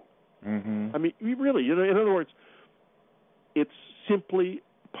radio. Mm-hmm. I mean, really, in other words, it's simply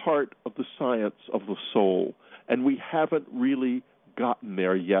part of the science of the soul, and we haven't really gotten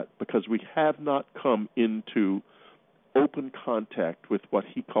there yet, because we have not come into open contact with what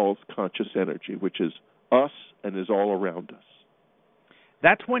he calls conscious energy, which is us and is all around us.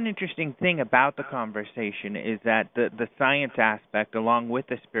 That's one interesting thing about the conversation, is that the science aspect, along with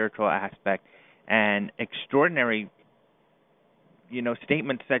the spiritual aspect, and extraordinary,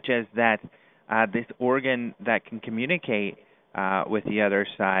 statements such as that this organ that can communicate with the other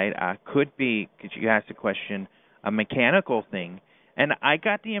side could be, because you asked the question, a mechanical thing. And I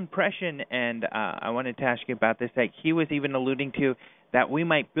got the impression, and I wanted to ask you about this, that he was even alluding to that we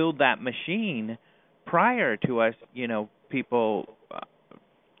might build that machine prior to us, people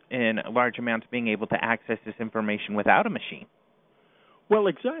in large amounts being able to access this information without a machine. Well,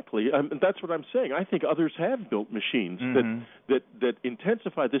 exactly. That's what I'm saying. I think others have built machines that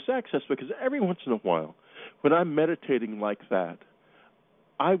intensify this access, because every once in a while, when I'm meditating like that,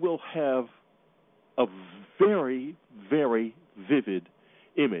 I will have a very, very vivid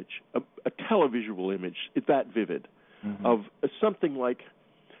image, a televisual image, that vivid, of something like,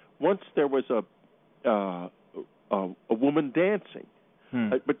 once there was a woman dancing,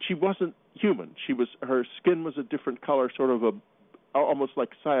 but she wasn't human. Her skin was a different color, sort of almost like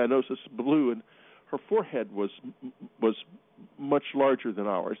cyanosis blue, and her forehead was much larger than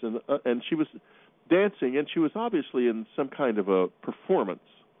ours, and she was dancing, and she was obviously in some kind of a performance.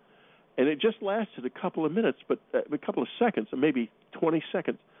 And it just lasted a couple of minutes, but a couple of seconds, maybe 20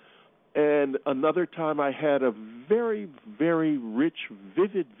 seconds. And another time I had a very, very rich,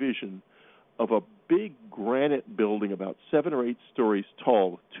 vivid vision of a big granite building about 7 or 8 stories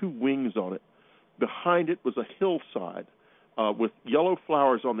tall, with 2 wings on it. Behind it was a hillside with yellow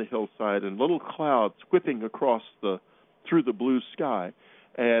flowers on the hillside and little clouds whipping across through the blue sky.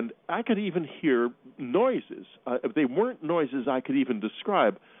 And I could even hear noises. If they weren't noises I could even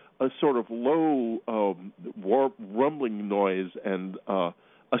describe, a sort of low rumbling noise and a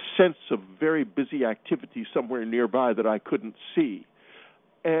sense of very busy activity somewhere nearby that I couldn't see.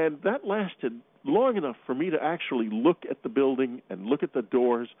 And that lasted long enough for me to actually look at the building and look at the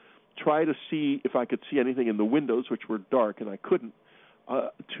doors, try to see if I could see anything in the windows, which were dark, and I couldn't,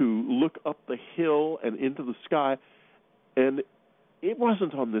 to look up the hill and into the sky. And it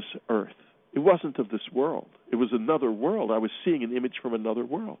wasn't on this earth. It wasn't of this world. It was another world. I was seeing an image from another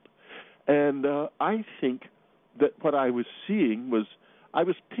world. And I think that what I was seeing was I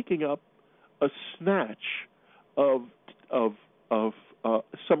was picking up a snatch of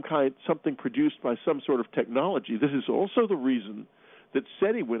something produced by some sort of technology. This is also the reason that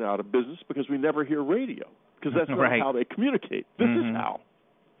SETI went out of business, because we never hear radio, because that's not right. how they communicate. This is how.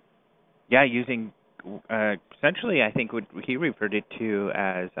 Yeah, using essentially, I think what he referred it to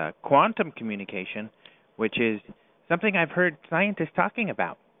as quantum communication, which is something I've heard scientists talking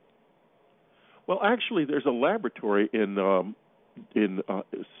about. Well, actually, there's a laboratory in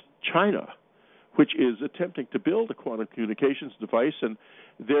China which is attempting to build a quantum communications device, and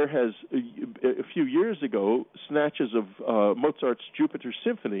there has, a few years ago, snatches of Mozart's Jupiter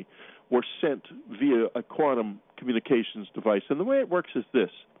Symphony were sent via a quantum communications device. And the way it works is this.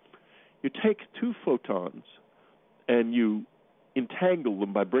 You take 2 photons and you entangle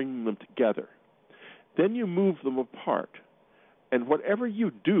them by bringing them together. Then you move them apart. And whatever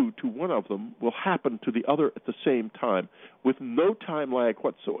you do to one of them will happen to the other at the same time with no time lag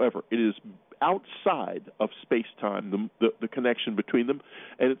whatsoever. It is outside of space-time, the connection between them,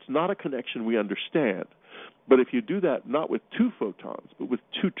 and it's not a connection we understand. But if you do that not with 2 photons, but with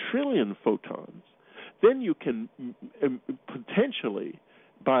 2 trillion photons, then you can potentially,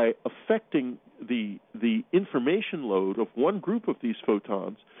 by affecting the information load of one group of these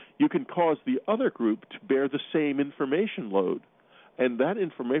photons, you can cause the other group to bear the same information load. And that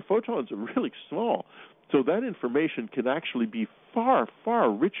photons are really small, so that information can actually be far,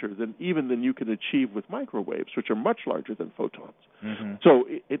 far richer than you can achieve with microwaves, which are much larger than photons. Mm-hmm. So,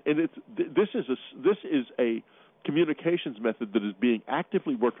 this is a communications method that is being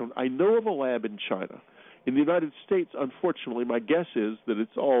actively worked on. I know of a lab in China. In the United States, unfortunately, my guess is that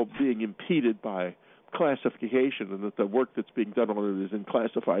it's all being impeded by classification, and that the work that's being done on it is in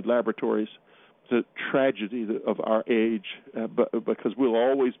classified laboratories. It's a tragedy of our age, because we'll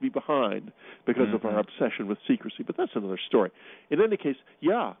always be behind because of our obsession with secrecy. But that's another story. In any case,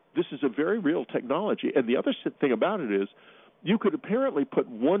 yeah, this is a very real technology. And the other thing about it is, you could apparently put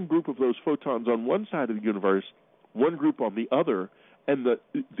one group of those photons on one side of the universe, one group on the other, and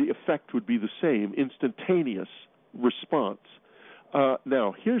the effect would be the same, instantaneous response.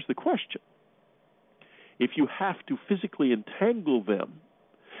 Now, here's the question. If you have to physically entangle them,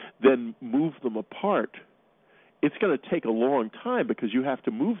 then move them apart, it's going to take a long time, because you have to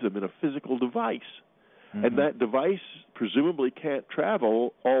move them in a physical device. Mm-hmm. And that device presumably can't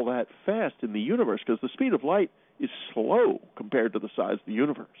travel all that fast in the universe, because the speed of light is slow compared to the size of the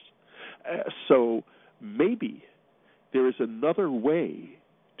universe. So maybe there is another way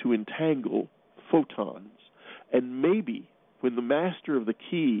to entangle photons. And maybe when the master of the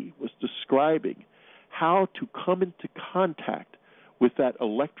key was describing how to come into contact with that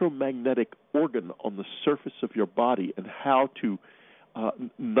electromagnetic organ on the surface of your body, and how to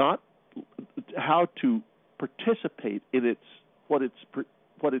participate in what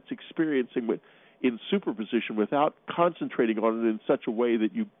it's experiencing in superposition, without concentrating on it in such a way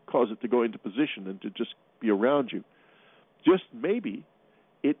that you cause it to go into position and to just be around you. Just maybe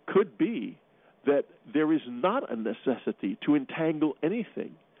it could be that there is not a necessity to entangle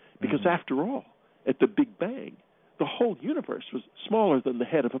anything, because after all, at the Big Bang, the whole universe was smaller than the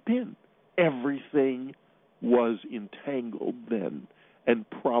head of a pin. Everything was entangled then, and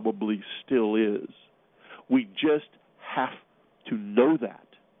probably still is. We just have to know that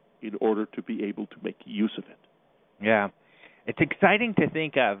in order to be able to make use of it. Yeah. it's exciting to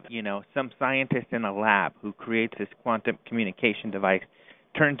think of, some scientist in a lab who creates this quantum communication device,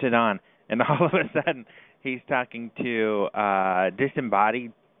 turns it on, and all of a sudden he's talking to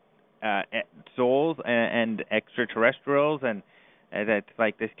disembodied souls and extraterrestrials, and that's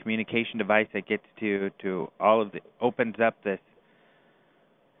like this communication device that gets to all of opens up this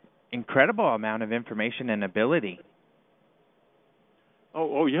incredible amount of information and ability.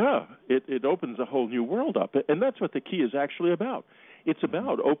 Oh yeah, it opens a whole new world up, and that's what the key is actually about. It's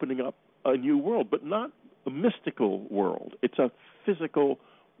about opening up a new world, but not a mystical world. It's a physical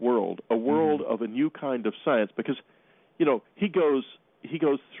world, a world of a new kind of science. Because, he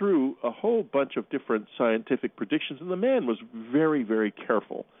goes through a whole bunch of different scientific predictions, and the man was very, very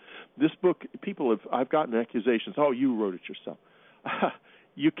careful. This book, I've gotten accusations. Oh, you wrote it yourself.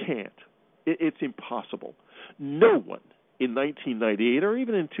 You can't. It's impossible. No one in 1998 or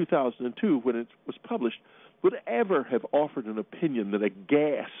even in 2002 when it was published would ever have offered an opinion that a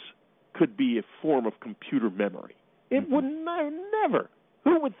gas could be a form of computer memory. It would never.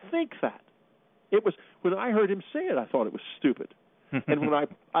 Who would think that? It was, when I heard him say it, I thought it was stupid. And when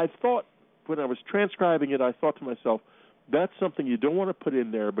I thought, when I was transcribing it, I thought to myself, that's something you don't want to put in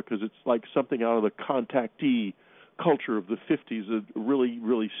there because it's like something out of the contactee culture of the 50s, a really,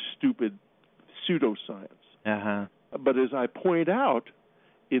 really stupid pseudoscience. Uh-huh. But as I point out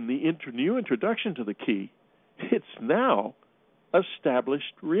in the new introduction to the key, it's now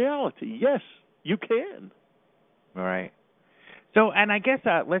established reality. Yes, you can. All right. So, and I guess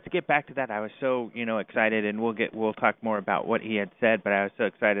let's get back to that. I was so excited, and we'll talk more about what he had said. But I was so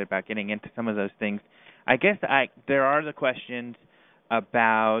excited about getting into some of those things. I guess there are the questions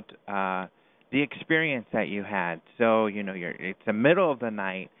about the experience that you had. So it's the middle of the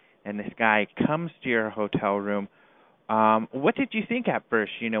night, and this guy comes to your hotel room. What did you think at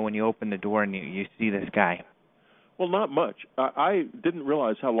first, when you open the door and you see this guy? Well, not much. I didn't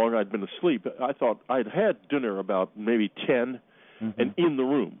realize how long I'd been asleep. I thought I'd had dinner about maybe 10 and in the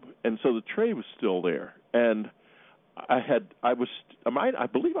room. And so the tray was still there. And I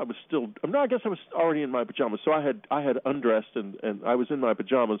believe I was still, no, I guess I was already in my pajamas. So I had undressed and I was in my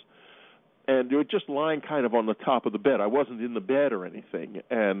pajamas. And they were just lying kind of on the top of the bed. I wasn't in the bed or anything.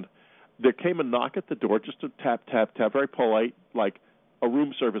 And there came a knock at the door, just a tap, tap, tap, very polite, like a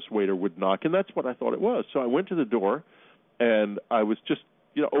room service waiter would knock, and that's what I thought it was. So I went to the door, and I was just,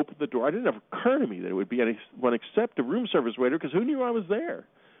 opened the door. It didn't ever occur to me that it would be anyone except a room service waiter, because who knew I was there?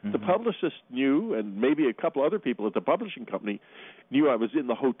 The publicist knew, and maybe a couple other people at the publishing company knew I was in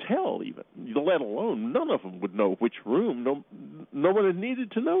the hotel even, let alone none of them would know which room. No one had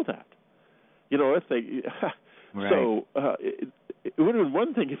needed to know that. If they... Right. So it would have been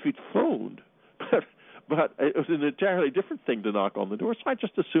one thing if he'd phoned, but it was an entirely different thing to knock on the door. So I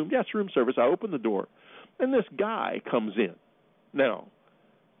just assumed, yes, room service. I opened the door, and this guy comes in. Now,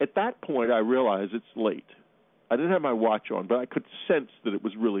 at that point, I realized it's late. I didn't have my watch on, but I could sense that it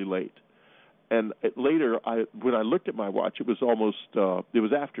was really late. And later, when I looked at my watch, it was almost, it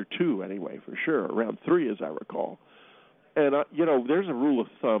was after 2 anyway, for sure, around 3 as I recall. And, there's a rule of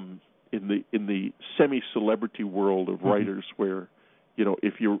thumb in the semi-celebrity world of writers where,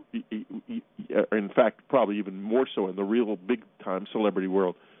 if you're, in fact, probably even more so in the real big-time celebrity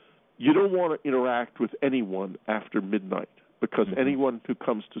world, you don't want to interact with anyone after midnight because anyone who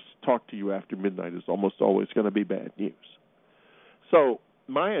comes to talk to you after midnight is almost always going to be bad news. So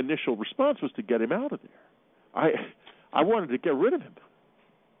my initial response was to get him out of there. I wanted to get rid of him.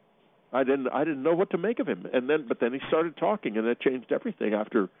 I didn't know what to make of him, but then he started talking, and that changed everything.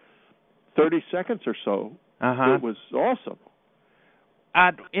 After 30 seconds or so, it was awesome.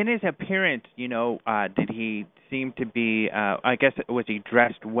 In his appearance, did he seem to be, I guess, was he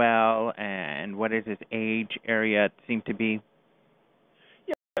dressed well, and what is his age area seem to be?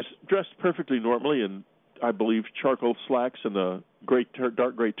 Yes, dressed perfectly normally in, I believe, charcoal slacks and a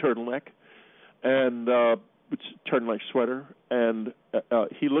dark gray turtleneck, and turtleneck sweater, and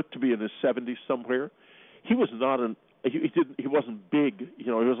he looked to be in his 70s somewhere. He was not he wasn't big, he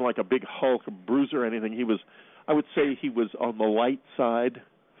wasn't like a big Hulk, a bruiser or anything. I would say he was on the light side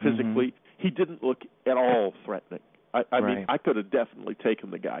physically. He didn't look at all threatening. I mean, I could have definitely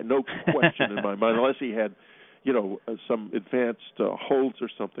taken the guy, no question in my mind, unless he had, some advanced holds or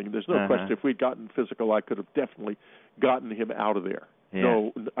something. There's no question. If we'd gotten physical, I could have definitely gotten him out of there. Yeah.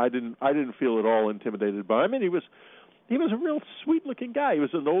 No, I didn't feel at all intimidated by him. I mean, he was a real sweet-looking guy. He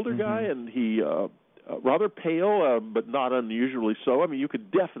was an older guy, and he rather pale, but not unusually so. I mean, you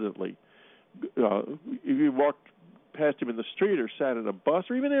could definitely, if you walked past him in the street or sat in a bus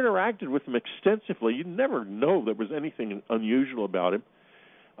or even interacted with him extensively, you'd never know there was anything unusual about him.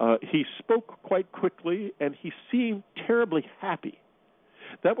 He spoke quite quickly, and he seemed terribly happy.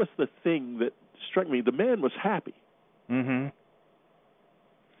 That was the thing that struck me. The man was happy. Mm-hmm.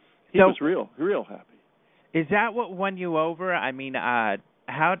 He was real happy. Is that what won you over? I mean,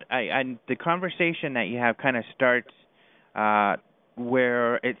 the conversation that you have kind of starts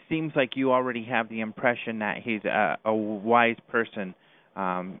where it seems like you already have the impression that he's a wise person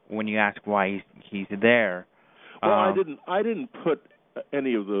when you ask why he's there. Well, I didn't put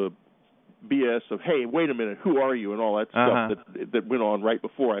any of the BS of, hey, wait a minute, who are you, and all that stuff that went on right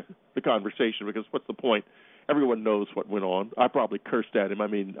before the conversation, because what's the point? Everyone knows what went on. I probably cursed at him. I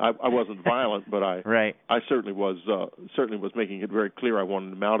mean, I wasn't violent, but I certainly was making it very clear I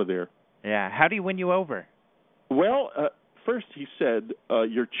wanted him out of there. Yeah. How do you win you over? Well, first he said,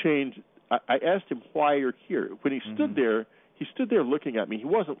 "You're changed." I asked him why you're here. When he stood there looking at me. He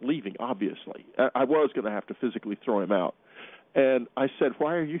wasn't leaving, obviously. I was going to have to physically throw him out. And I said,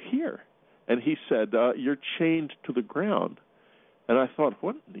 "Why are you here?" And he said, "You're chained to the ground." And I thought,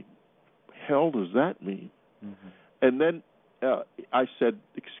 what in the hell does that mean? Mm-hmm. And then I said,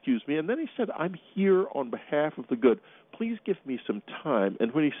 "Excuse me." And then he said, "I'm here on behalf of the good. Please give me some time."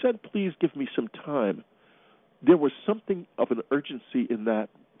 And when he said, "Please give me some time," there was something of an urgency in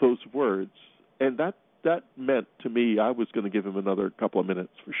those words. And that meant to me I was going to give him another couple of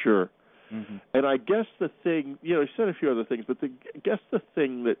minutes for sure. Mm-hmm. And I guess the thing, he said a few other things, but I guess the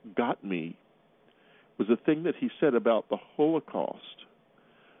thing that got me was the thing that he said about the Holocaust,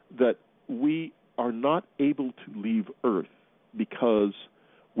 that we are not able to leave Earth because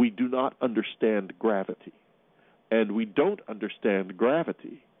we do not understand gravity. And we don't understand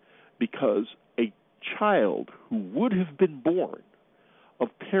gravity because a child who would have been born of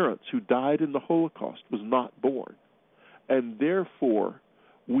parents who died in the Holocaust was not born. And therefore,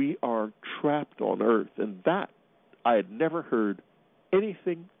 we are trapped on Earth. And that, I had never heard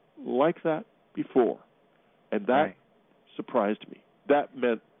anything like that before. And that surprised me. That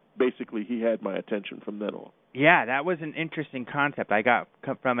meant basically he had my attention from then on. Yeah, that was an interesting concept. I got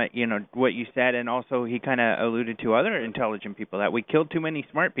from it, what you said, and also he kind of alluded to other intelligent people, that we killed too many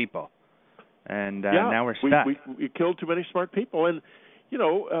smart people. And now we're stuck. We killed too many smart people. And,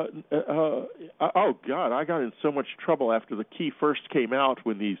 oh, God, I got in so much trouble after the key first came out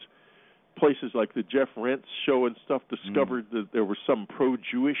when these places like the Jeff Rentz show and stuff discovered that there was some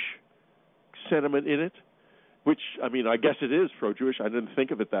pro-Jewish sentiment in it, which, I mean, I guess it is pro-Jewish. I didn't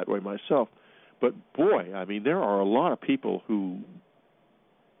think of it that way myself. But, boy, I mean, there are a lot of people who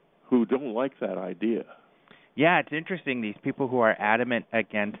don't like that idea. Yeah, it's interesting. These people who are adamant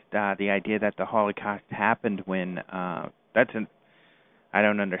against the idea that the Holocaust happened when I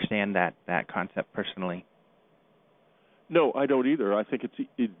don't understand that concept personally. No, I don't either. I think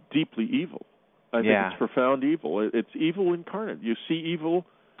it's deeply evil. I think it's profound evil. It's evil incarnate. You see evil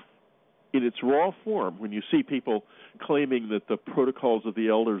in its raw form when you see people claiming that the protocols of the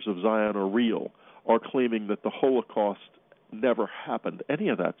elders of Zion are real, or claiming that the Holocaust never happened, any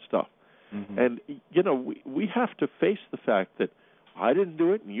of that stuff. Mm-hmm. And, we have to face the fact that I didn't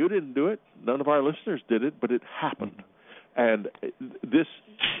do it and you didn't do it, none of our listeners did it, but it happened. Mm-hmm. And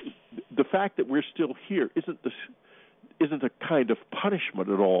the fact that we're still here isn't a kind of punishment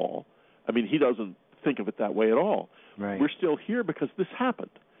at all. I mean, he doesn't think of it that way at all. Right. We're still here because this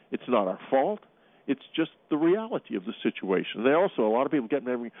happened. It's not our fault. It's just the reality of the situation. A lot of people get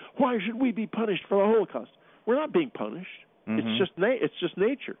mad. Why should we be punished for the Holocaust? We're not being punished. Mm-hmm. It's just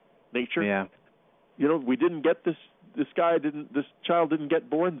nature. Nature. Yeah. We didn't get this child didn't get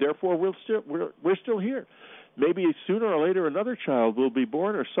born. Therefore, we're still here. Maybe sooner or later another child will be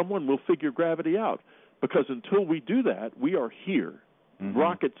born, or someone will figure gravity out. Because until we do that, we are here. Mm-hmm.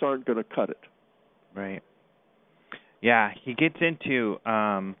 Rockets aren't going to cut it. Right. Yeah, he gets into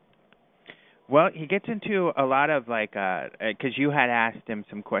a lot of because you had asked him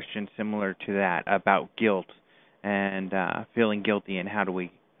some questions similar to that about guilt and feeling guilty, and how do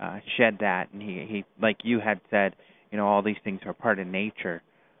we shed that. And he like you had said, all these things are part of nature.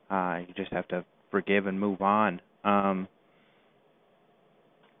 You just have to forgive and move on.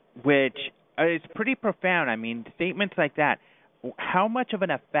 Which is pretty profound. I mean, statements like that. How much of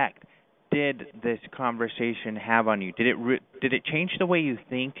an effect did this conversation have on you? Did it change the way you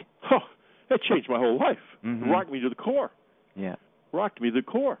think? Oh, that changed my whole life. Mm-hmm. It rocked me to the core. Yeah. Rocked me to the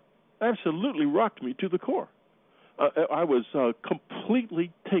core. Absolutely rocked me to the core. I was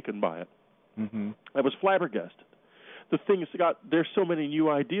completely taken by it. Mm-hmm. I was flabbergasted. The thing is, there's so many new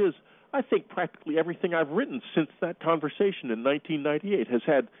ideas. I think practically everything I've written since that conversation in 1998 has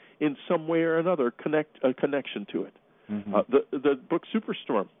had, in some way or another, a connection to it. Mm-hmm. The book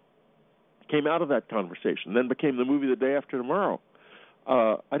Superstorm came out of that conversation, then became the movie The Day After Tomorrow.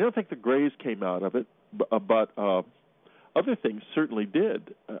 I don't think the Greys came out of it, but other things certainly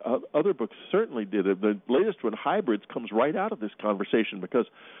did. Other books certainly did. The latest one, Hybrids, comes right out of this conversation because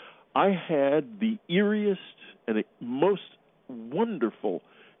I had the eeriest and most wonderful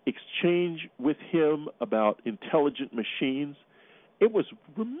exchange with him about intelligent machines. It was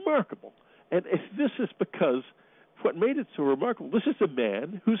remarkable. And this is because what made it so remarkable, this is a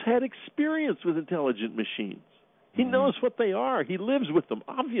man who's had experience with intelligent machines. He knows what they are. He lives with them,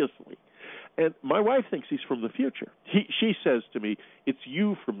 obviously. And my wife thinks he's from the future. She says to me, it's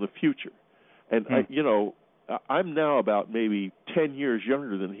you from the future. And, I'm now about maybe 10 years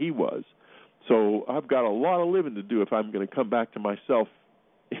younger than he was. So I've got a lot of living to do if I'm going to come back to myself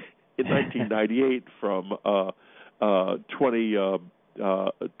in 1998 from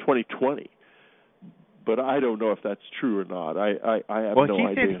 2020. But I don't know if that's true or not. I have no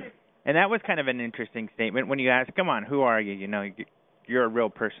idea. And that was kind of an interesting statement when you asked, come on, who are you? You know, you're a real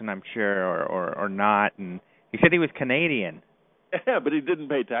person, I'm sure, or not. And he said he was Canadian. Yeah, but he didn't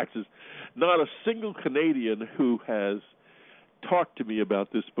pay taxes. Not a single Canadian who has talked to me about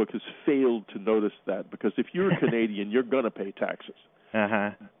this book has failed to notice that, because if you're a Canadian, you're going to pay taxes. Uh-huh.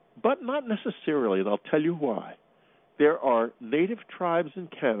 But not necessarily, and I'll tell you why. There are native tribes in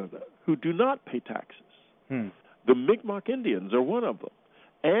Canada who do not pay taxes. The Mi'kmaq Indians are one of them.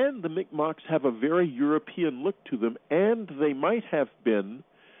 And the Mi'kmaqs have a very European look to them, and it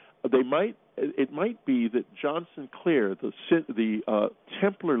might be that John Sinclair, the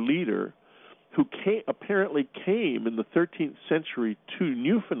Templar leader, who apparently came in the 13th century to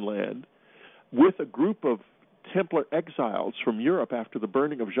Newfoundland with a group of Templar exiles from Europe after the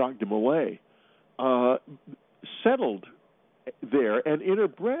burning of Jacques de Molay, settled there and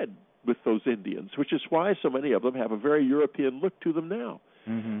interbred with those Indians, which is why so many of them have a very European look to them now.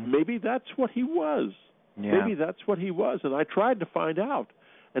 Mm-hmm. Maybe that's what he was. Yeah. Maybe that's what he was, and I tried to find out.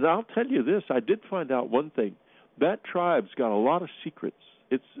 And I'll tell you this, I did find out one thing. That tribe's got a lot of secrets.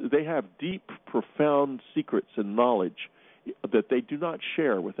 They have deep, profound secrets and knowledge that they do not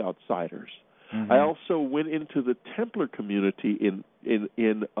share with outsiders. Mm-hmm. I also went into the Templar community in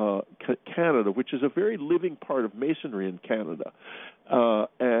Canada, which is a very living part of Masonry in Canada.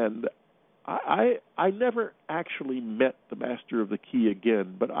 And I never actually met the Master of the Key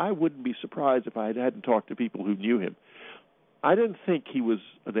again, but I wouldn't be surprised if I hadn't talked to people who knew him. I didn't think he was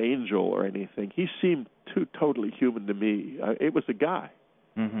an angel or anything. He seemed totally human to me. It was a guy.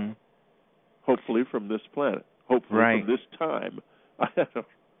 Mm-hmm. Hopefully from this planet. Hopefully from this time.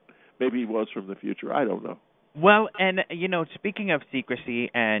 Maybe he was from the future. I don't know. Well, and, speaking of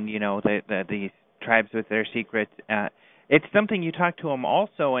secrecy and, these tribes with their secrets, it's something you talked to him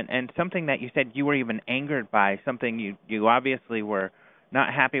also, and something that you said you were even angered by, something you obviously were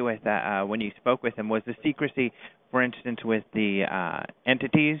not happy with when you spoke with him, was the secrecy, for instance, with the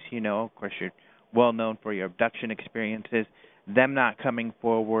entities. Of course, you're well known for your abduction experiences, them not coming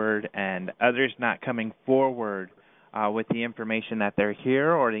forward and others not coming forward with the information that they're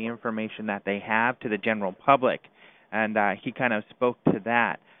here or the information that they have to the general public. And he kind of spoke to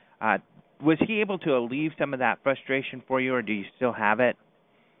that. Was he able to alleviate some of that frustration for you, or do you still have it?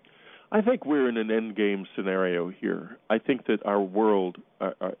 I think we're in an endgame scenario here. I think that our world,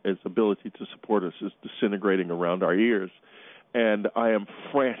 its ability to support us, is disintegrating around our ears. And I am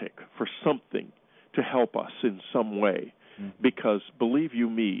frantic for something to help us in some way. Mm-hmm. Because, believe you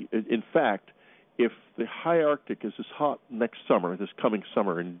me, in fact, if the high Arctic is as hot next summer, this coming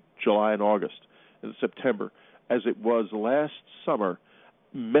summer in July and August and September, as it was last summer,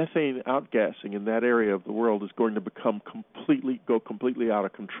 methane outgassing in that area of the world is going to go completely out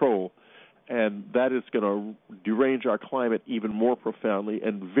of control, and that is going to derange our climate even more profoundly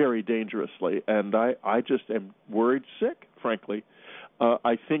and very dangerously. And I just am worried sick, frankly.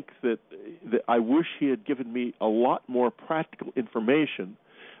 I think that I wish he had given me a lot more practical information,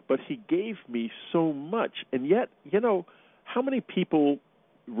 but he gave me so much. And yet, how many people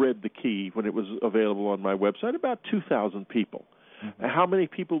read The Key when it was available on my website? About 2,000 people. Mm-hmm. How many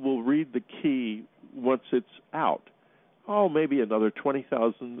people will read The Key once it's out? Oh, maybe another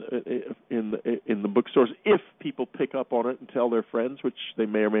 20,000 in the bookstores, if people pick up on it and tell their friends, which they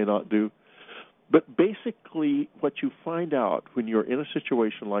may or may not do. But basically, what you find out when you're in a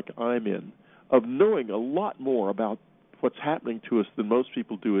situation like I'm in, of knowing a lot more about what's happening to us than most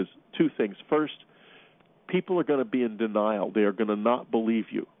people do, is two things. First, people are going to be in denial. They are going to not believe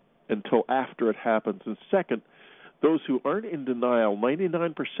you until after it happens. And second, those who aren't in denial,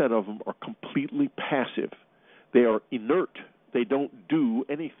 99% of them are completely passive. They are inert. They don't do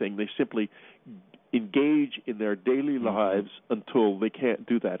anything. They simply engage in their daily lives until they can't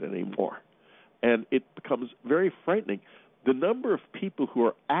do that anymore. And it becomes very frightening. the number of people who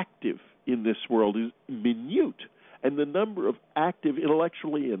are active in this world is minute. And the number of active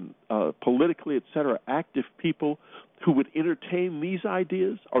intellectually and politically, et cetera, active people who would entertain these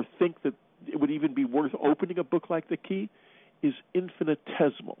ideas or think that it would even be worth opening a book like The Key is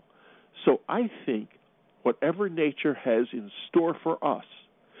infinitesimal. So I think whatever nature has in store for us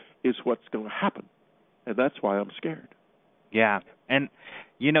is what's going to happen. And that's why I'm scared. Yeah. And,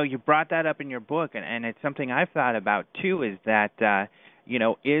 you know, you brought that up in your book, and it's something I've thought about, too, is that, you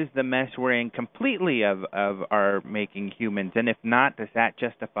know, is the mess we're in completely of our making humans? And if not, does that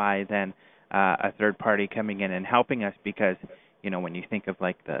justify then a third party coming in and helping us? Because, you know, when you think of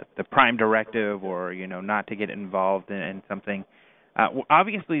like the prime directive or, you know, not to get involved in something,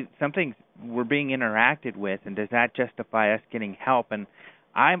 obviously something we're being interacted with, and does that justify us getting help? And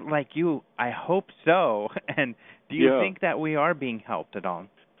I'm like you, I hope so. And do you think that we are being helped at all?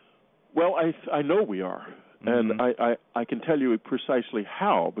 Well, I know we are. And I can tell you precisely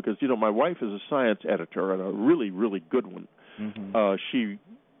how, because, you know, my wife is a science editor and a really, really good one. She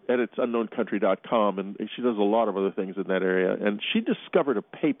edits unknowncountry.com, and she does a lot of other things in that area. And she discovered a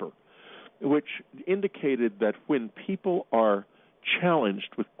paper which indicated that when people are challenged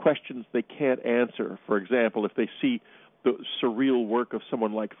with questions they can't answer, for example, if they see the surreal work of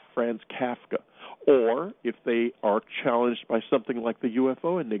someone like Franz Kafka, or if they are challenged by something like the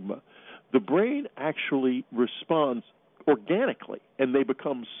UFO enigma, the brain actually responds organically, and they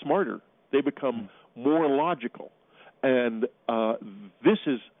become smarter. They become more logical. And this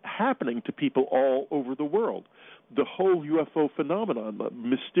is happening to people all over the world. The whole UFO phenomenon, the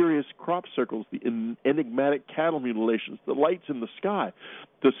mysterious crop circles, the enigmatic cattle mutilations, the lights in the sky,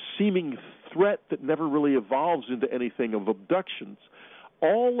 the seeming threat that never really evolves into anything of abductions,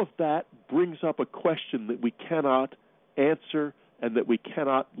 all of that brings up a question that we cannot answer and that we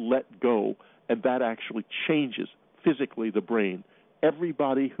cannot let go, and that actually changes physically the brain.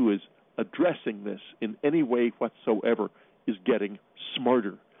 Everybody who is addressing this in any way whatsoever is getting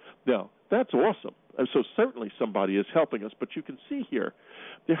smarter. Now, that's awesome. And so certainly somebody is helping us, but you can see here,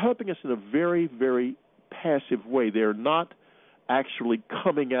 they're helping us in a very, very passive way. They're not actually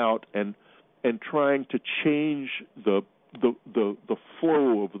coming out and trying to change the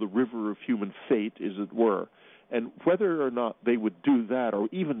flow of the river of human fate, as it were. And whether or not they would do that or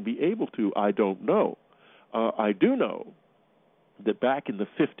even be able to, I don't know. I do know that back in the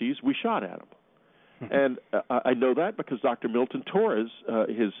 50s, we shot at them. And I know that because Dr. Milton Torres,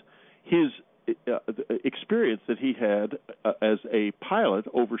 his experience that he had as a pilot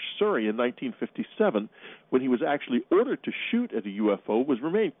over Surrey in 1957, when he was actually ordered to shoot at a UFO,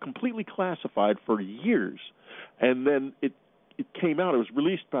 remained completely classified for years. And then it came out, it was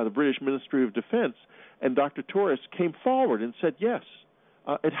released by the British Ministry of Defense, and Dr. Torres came forward and said, yes,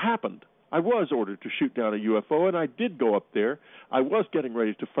 it happened. I was ordered to shoot down a UFO, and I did go up there. I was getting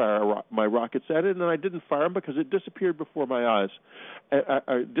ready to fire my rockets at it, and I didn't fire them because it disappeared before my eyes.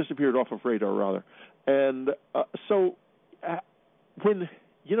 Disappeared off of radar, rather. And so when,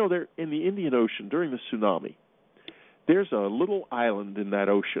 you know, they're in the Indian Ocean during the tsunami, there's a little island in that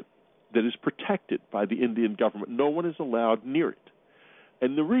ocean that is protected by the Indian government. No one is allowed near it.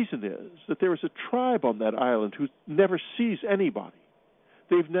 And the reason is that there is a tribe on that island who never sees anybody.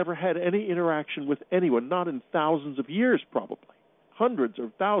 They've never had any interaction with anyone, not in thousands of years probably, hundreds or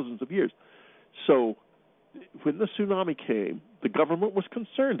thousands of years. So when the tsunami came, the government was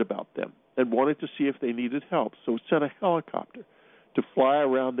concerned about them and wanted to see if they needed help, so sent a helicopter to fly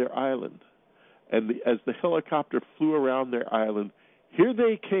around their island. And as the helicopter flew around their island, here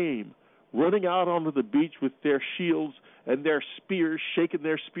they came, running out onto the beach with their shields and their spears, shaking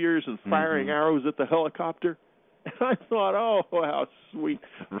their spears and firing arrows at the helicopter. And I thought, oh, how sweet.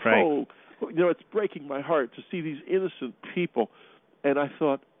 Right. Oh, you know, it's breaking my heart to see these innocent people. And I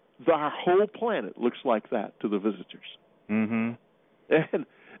thought, our whole planet looks like that to the visitors. And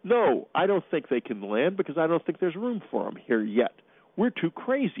no, I don't think they can land because I don't think there's room for them here yet. We're too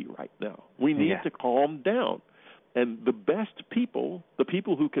crazy right now. We need to calm down. And the best people, the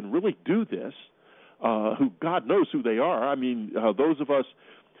people who can really do this, who God knows who they are, I mean, those of us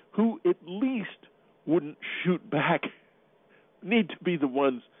who at least wouldn't shoot back need to be the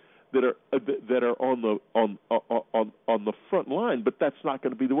ones that are on the front line. But that's not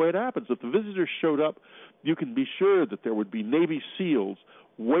going to be the way it happens. If the visitors showed up, you can be sure that there would be Navy SEALs,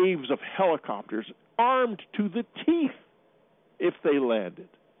 waves of helicopters, armed to the teeth if they landed.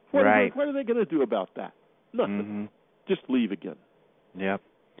 What are they going to do about that? Nothing. Just leave again. Yep.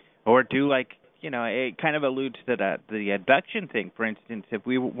 Or do like, you know, it kind of alludes to the abduction thing. For instance, if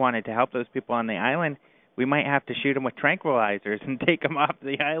we wanted to help those people on the island, we might have to shoot them with tranquilizers and take them off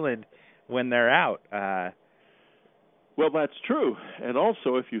the island when they're out. Well, that's true. And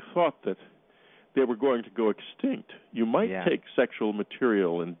also, if you thought that they were going to go extinct, you might take sexual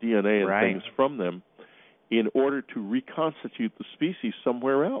material and DNA and things from them in order to reconstitute the species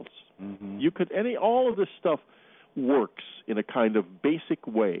somewhere else. Mm-hmm. You could all of this stuff works in a kind of basic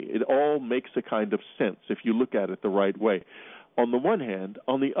way. It all makes a kind of sense if you look at it the right way. On the one hand,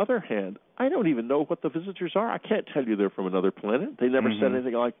 on the other hand, I don't even know what the visitors are. I can't tell you they're from another planet. They never said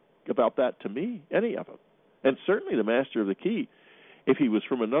anything about that to me, any of them. And certainly the Master of the Key, if he was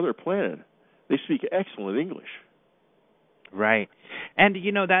from another planet, they speak excellent English. Right. And,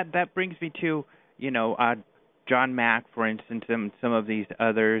 that brings me to, John Mack, for instance, and some of these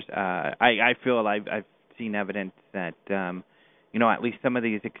others. I feel I've seen evidence that, at least some of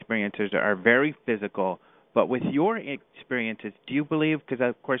these experiences are very physical. But with your experiences, do you believe, because,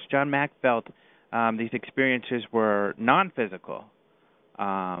 of course, John Mack felt these experiences were non-physical.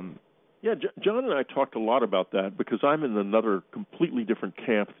 Yeah, John and I talked a lot about that because I'm in another completely different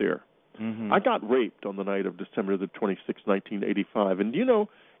camp there. Mm-hmm. I got raped on the night of December the 26th, 1985. And,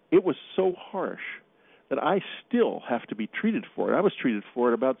 it was so harsh that I still have to be treated for it. I was treated for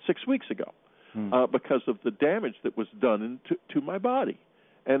it about 6 weeks ago because of the damage that was done to my body.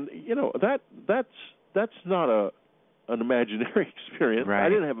 And, that's not an imaginary experience. Right. I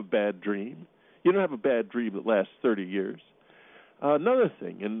didn't have a bad dream. You don't have a bad dream that lasts 30 years. Another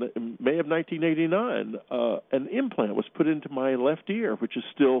thing, in May of 1989, an implant was put into my left ear, which is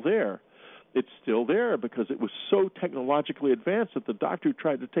still there. It's still there because it was so technologically advanced that the doctor who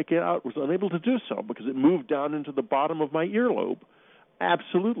tried to take it out was unable to do so because it moved down into the bottom of my earlobe,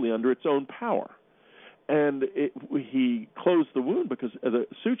 absolutely under its own power. And he closed the wound because the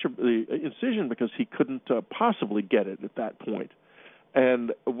incision, because he couldn't possibly get it at that point.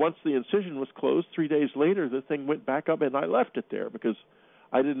 And once the incision was closed, 3 days later, the thing went back up, and I left it there because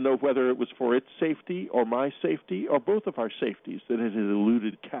I didn't know whether it was for its safety or my safety or both of our safeties that it had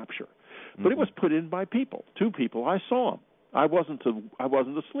eluded capture. Mm-hmm. But it was put in by people, 2 people. I saw them. I wasn't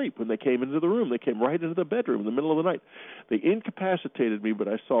asleep when they came into the room. They came right into the bedroom in the middle of the night. They incapacitated me, but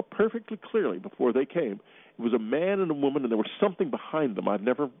I saw perfectly clearly before they came. It was a man and a woman, and there was something behind them. I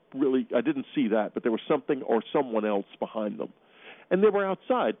didn't see that, but there was something or someone else behind them. And they were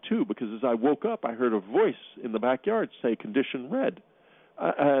outside, too, because as I woke up, I heard a voice in the backyard say, "Condition red."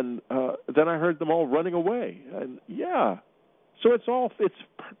 And then I heard them all running away. And, so it's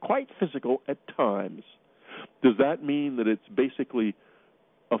quite physical at times. Does that mean that it's basically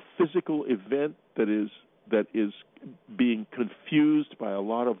a physical event that is being confused by a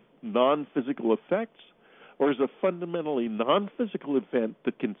lot of non-physical effects? Or is it a fundamentally non-physical event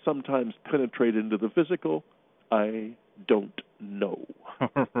that can sometimes penetrate into the physical? I don't know.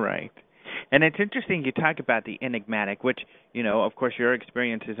 Right. And it's interesting you talk about the enigmatic, which, of course your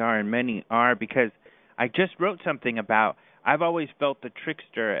experiences are and many are, because I just wrote something about, I've always felt the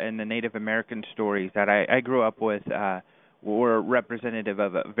trickster and the Native American stories that I grew up with were representative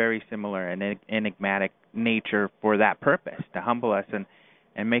of a very similar and enigmatic nature for that purpose, to humble us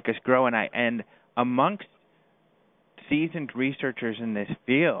and make us grow. And amongst seasoned researchers in this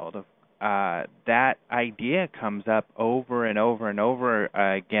field, that idea comes up over and over and over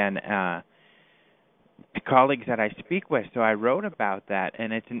again to colleagues that I speak with. So I wrote about that,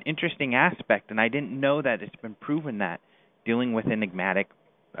 and it's an interesting aspect, and I didn't know that it's been proven that dealing with enigmatic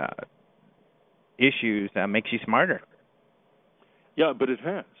issues makes you smarter. Yeah, but it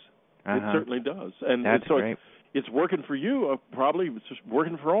has. It certainly does. And that's so great. It's working for you. Probably it's just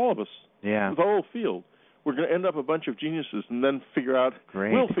working for all of us. Yeah. The whole field. We're going to end up a bunch of geniuses and then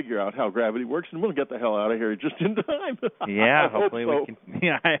we'll figure out how gravity works, and we'll get the hell out of here just in time. Yeah, hopefully we can.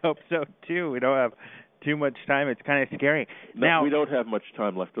 Yeah, I hope so, too. We don't have too much time. It's kind of scary. No, now, we don't have much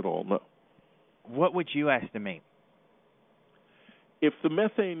time left at all, no. What would you estimate? If the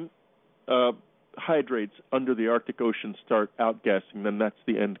methane hydrates under the Arctic Ocean start outgassing, then that's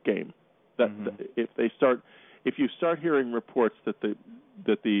the end game. If you start hearing reports that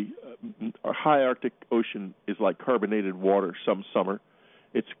the high Arctic Ocean is like carbonated water some summer,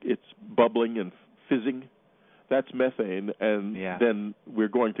 it's bubbling and fizzing, that's methane, and then we're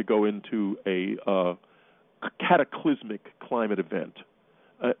going to go into a cataclysmic climate event,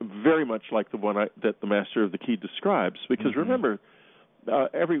 very much like the one that the Master of the Key describes. Because remember,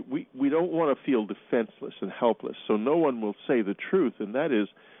 we don't want to feel defenseless and helpless, so no one will say the truth, and that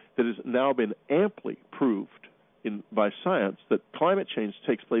has now been amply proved by science that climate change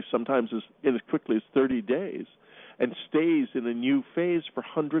takes place sometimes as quickly as 30 days and stays in a new phase for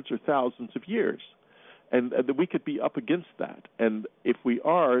hundreds or thousands of years. And we could be up against that. And if we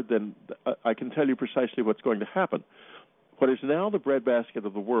are, then I can tell you precisely what's going to happen. What is now the breadbasket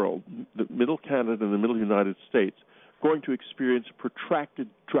of the world, the middle Canada and the middle United States, going to experience a protracted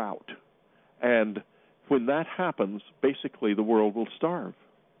drought. And when that happens, basically the world will starve.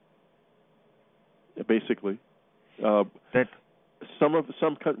 Basically. We'll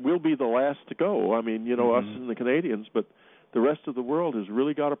be the last to go. I mean, us and the Canadians, but the rest of the world has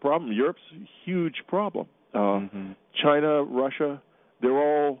really got a problem. Europe's a huge problem. China, Russia,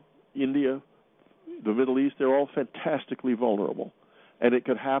 India, the Middle East, they're all fantastically vulnerable. And it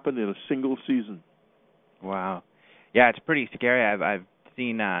could happen in a single season. Wow. Yeah, it's pretty scary. I've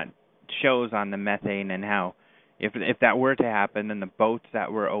seen shows on the methane and how if that were to happen, then the boats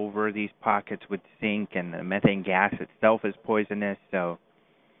that were over these pockets would sink, and the methane gas itself is poisonous. So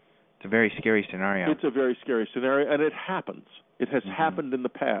it's a very scary scenario. It's a very scary scenario, and it happens. It has happened in the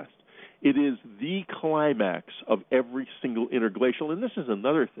past. It is the climax of every single interglacial, and this is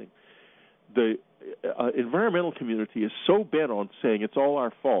another thing. The environmental community is so bent on saying it's all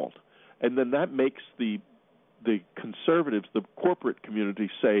our fault, and then that makes the conservatives, the corporate community,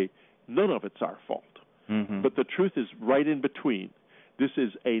 say none of it's our fault. But the truth is right in between. This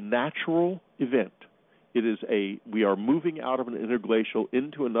is a natural event. We are moving out of an interglacial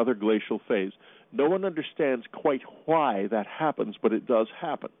into another glacial phase. No one understands quite why that happens, but it does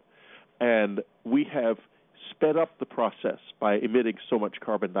happen. And we have sped up the process by emitting so much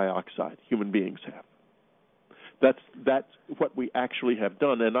carbon dioxide. Human beings have. That's what we actually have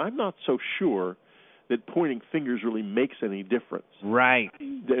done. And I'm not so sure that pointing fingers really makes any difference. Right.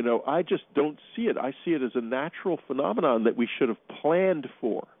 I just don't see it. I see it as a natural phenomenon that we should have planned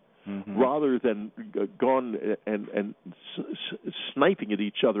for, rather than gone and sniping at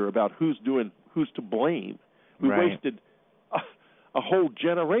each other about who's to blame. We wasted a whole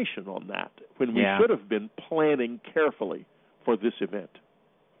generation on that when we should have been planning carefully for this event.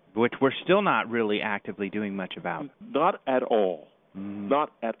 Which we're still not really actively doing much about. Not at all.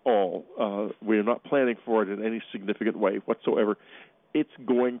 Not at all. We're not planning for it in any significant way whatsoever. It's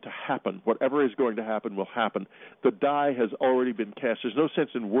going to happen. Whatever is going to happen will happen. The die has already been cast. There's no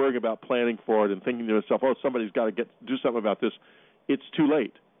sense in worrying about planning for it and thinking to yourself, somebody's got to do something about this. It's too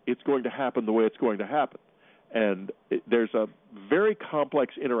late. It's going to happen the way it's going to happen. And there's a very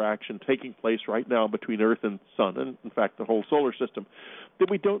complex interaction taking place right now between Earth and Sun, and in fact the whole solar system, that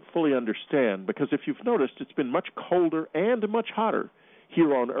we don't fully understand, because if you've noticed, it's been much colder and much hotter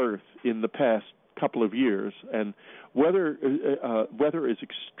here on Earth in the past couple of years, and weather is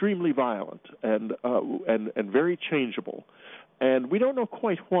extremely violent and very changeable, and we don't know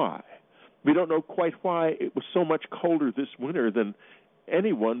quite why. We don't know quite why it was so much colder this winter than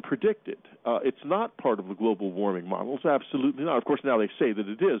anyone predicted. It's not part of the global warming models, absolutely not. Of course, now they say that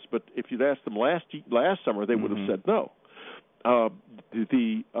it is, but if you'd asked them last summer, they would have said no.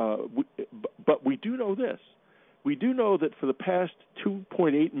 But we do know this. We do know that for the past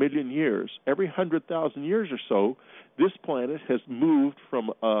 2.8 million years, every 100,000 years or so, this planet has moved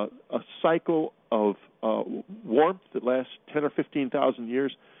from a cycle of warmth that lasts 10 or 15,000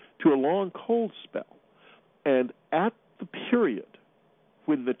 years to a long cold spell. And at the period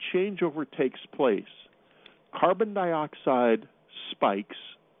when the changeover takes place, carbon dioxide spikes,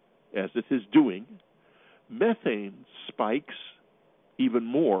 as it is doing, methane spikes even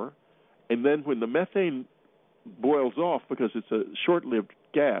more, and then when the methane boils off, because it's a short-lived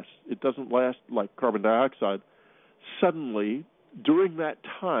gas, it doesn't last like carbon dioxide, suddenly, during that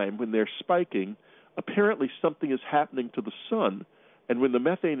time when they're spiking, apparently something is happening to the sun, and when the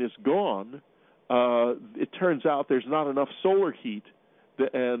methane is gone, it turns out there's not enough solar heat,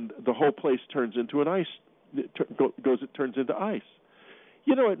 and the whole place turns into an ice. It turns into ice.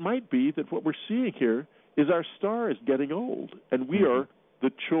 It might be that what we're seeing here is our star is getting old, and we are the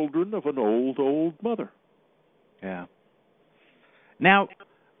children of an old, old mother. Yeah. Now,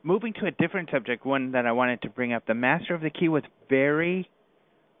 moving to a different subject, one that I wanted to bring up, the Master of the Key was very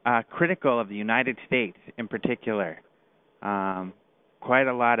critical of the United States in particular. Quite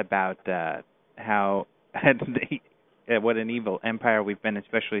a lot about how what an evil empire we've been,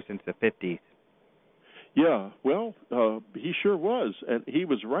 especially since the 50s. Yeah, well, he sure was, and he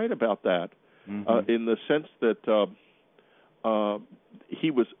was right about that, in the sense that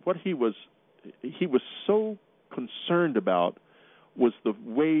he was so concerned about was the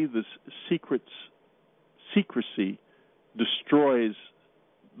way this secrecy destroys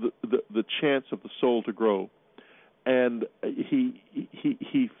the chance of the soul to grow. And he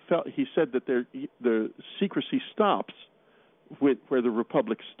said that the secrecy stops where the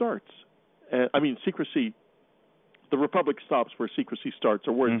republic starts. Secrecy. The republic stops where secrecy starts,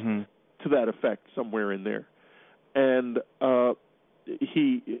 or words to that effect, somewhere in there. And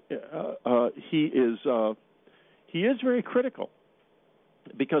he is very critical,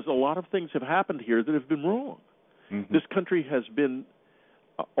 because a lot of things have happened here that have been wrong. Mm-hmm. This country has been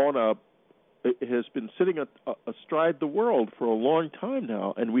sitting astride the world for a long time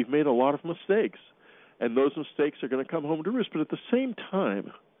now, and we've made a lot of mistakes, and those mistakes are going to come home to roost. But at the same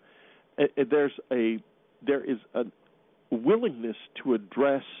time, there is a willingness to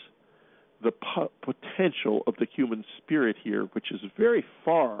address the potential of the human spirit here, which is very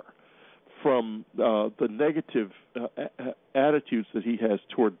far from the negative attitudes that he has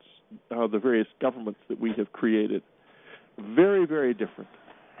towards the various governments that we have created. Very, very different.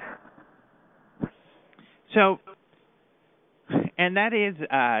 So, and that is,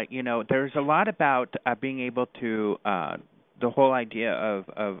 there's a lot about being able to, the whole idea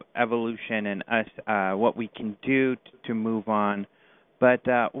of evolution and us, what we can do to move on. But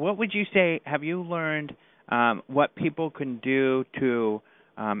what would you say, have you learned what people can do to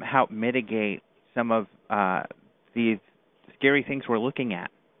help mitigate some of these scary things we're looking at?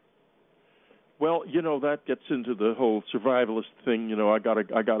 Well, that gets into the whole survivalist thing. I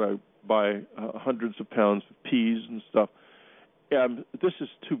gotta buy hundreds of pounds of peas and stuff. This is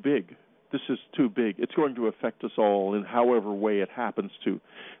too big. This is too big. It's going to affect us all in however way it happens to.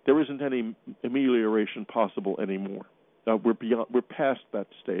 There isn't any amelioration possible anymore. We're past that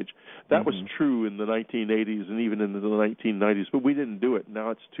stage. That was true in the 1980s and even in the 1990s, but we didn't do it.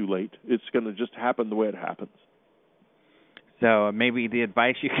 Now it's too late. It's going to just happen the way it happens. So maybe the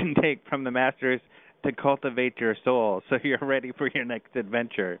advice you can take from the master is to cultivate your soul so you're ready for your next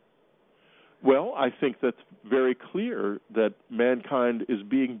adventure. Well, I think that's very clear that mankind is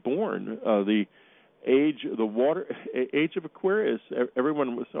being born. The age of Aquarius,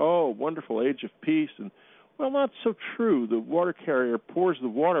 everyone was, wonderful, age of peace. And, well, not so true. The water carrier pours the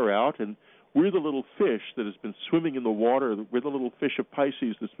water out, and we're the little fish that has been swimming in the water. We're the little fish of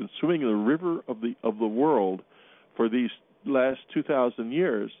Pisces that's been swimming in the river of the world for these last 2,000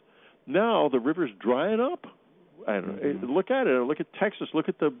 years. Now the river's drying up. And look at it. Look at Texas. Look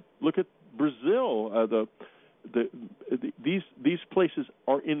at Brazil. These places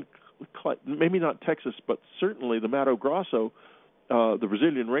are in, maybe not Texas, but certainly the Mato Grosso, the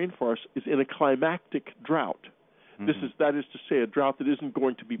Brazilian rainforest, is in a climactic drought. Mm-hmm. That is to say, a drought that isn't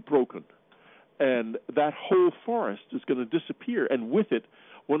going to be broken, and that whole forest is going to disappear, and with it,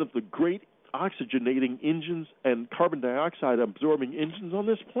 one of the great oxygenating engines and carbon dioxide absorbing engines on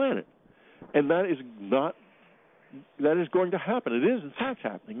this planet, and that is going to happen. It is, in fact,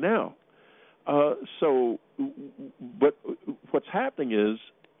 happening now. But what's happening is,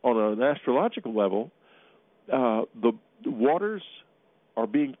 on an astrological level, the waters are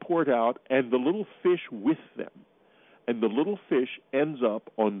being poured out, and the little fish with them. And the little fish ends up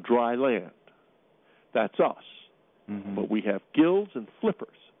on dry land. That's us. Mm-hmm. But we have gills and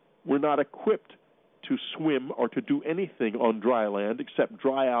flippers. We're not equipped to swim or to do anything on dry land except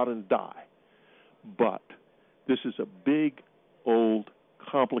dry out and die. But this is a big, old,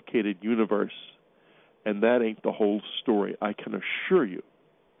 complicated universe, and that ain't the whole story, I can assure you.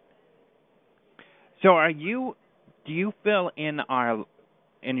 So do you feel in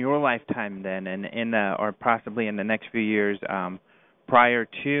your lifetime then, and or possibly in the next few years, prior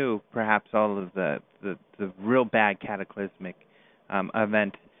to perhaps all of the real bad cataclysmic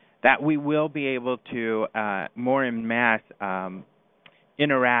events, that we will be able to more en masse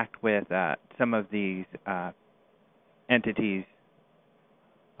interact with some of these entities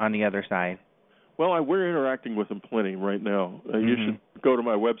on the other side? Well, we're interacting with them plenty right now. You should go to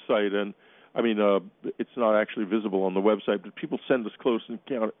my website, and it's not actually visible on the website, but people send us close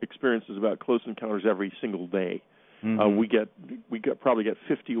encounter experiences about close encounters every single day. Mm-hmm. We probably get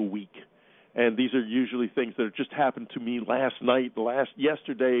 50 a week, and these are usually things that have just happened to me last night,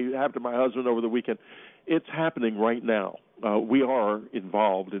 yesterday, happened to my husband over the weekend. It's happening right now. We are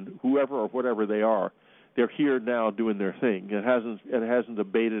involved, and whoever or whatever they are, they're here now doing their thing. It hasn't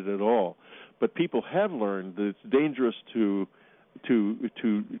abated at all. But people have learned that it's dangerous to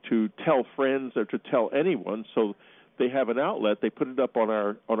tell friends or to tell anyone, so they have an outlet. They put it up on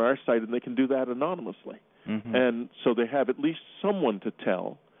our site, and they can do that anonymously. Mm-hmm. And so they have at least someone to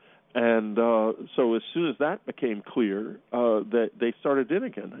tell. And so as soon as that became clear, they started in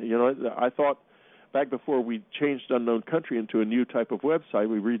again. I thought back before we changed Unknown Country into a new type of website,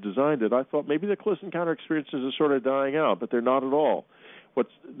 we redesigned it. I thought maybe the close encounter experiences are sort of dying out, but they're not at all.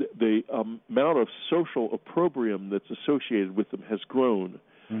 What's the amount of social opprobrium that's associated with them has grown.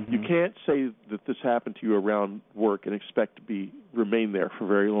 Mm-hmm. You can't say that this happened to you around work and expect to remain there for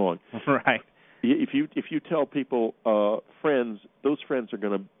very long. Right. If you tell people friends, those friends are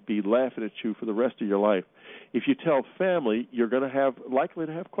going to be laughing at you for the rest of your life. If you tell family, you're going to have likely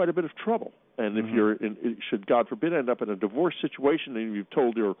to have quite a bit of trouble. And if you're should God forbid end up in a divorce situation and you've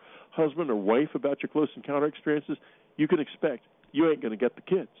told your husband or wife about your close encounter experiences, you can expect you ain't going to get the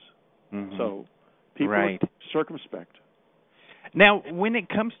kids. So people are circumspect. Now, when it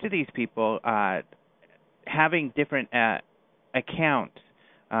comes to these people having different accounts,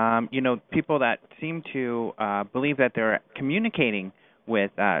 people that seem to believe that they're communicating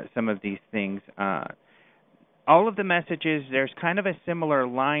with some of these things, all of the messages, there's kind of a similar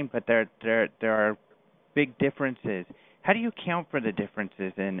line, but there are big differences. How do you account for the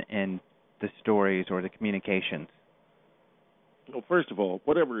differences in the stories or the communications? Well, first of all,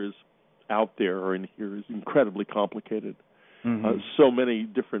 whatever is out there or in here is incredibly complicated. So many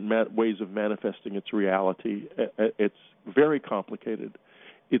different ways of manifesting its reality. It's very complicated.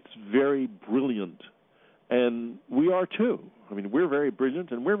 It's very brilliant. And we are too. I mean, we're very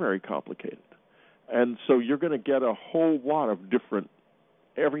brilliant and we're very complicated. And so you're going to get a whole lot of different,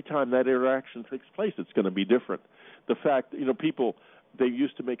 every time that interaction takes place, it's going to be different. The fact, people, they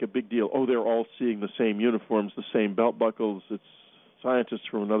used to make a big deal, they're all seeing the same uniforms, the same belt buckles, it's scientists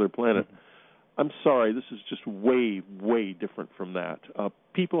from another planet. I'm sorry, this is just way, way different from that.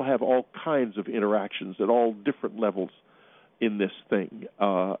 People have all kinds of interactions at all different levels in this thing,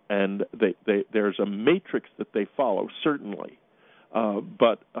 and there's a matrix that they follow, certainly.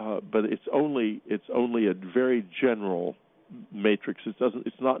 But it's only a very general matrix.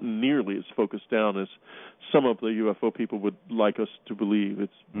 It's not nearly as focused down as some of the UFO people would like us to believe.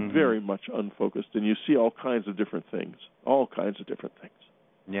 It's very much unfocused, and you see all kinds of different things.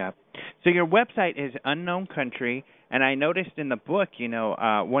 Yeah. So your website is Unknown Country, and I noticed in the book,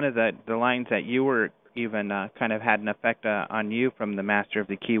 one of the lines that you were even kind of had an effect on you from the Master of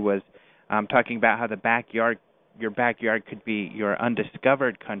the Key was talking about how your backyard could be your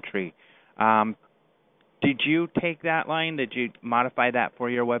undiscovered country. Did you take that line? Did you modify that for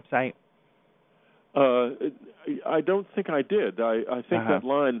your website? I don't think I did. I think that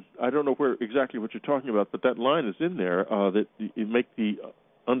line, I don't know exactly what you're talking about, but that line is in there, that you make the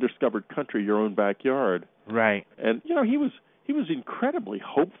undiscovered country your own backyard. Right. And, he was incredibly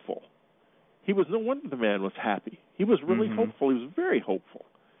hopeful. No wonder the man was happy. He was really hopeful. He was very hopeful.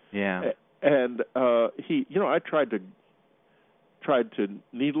 Yeah. And he, I tried to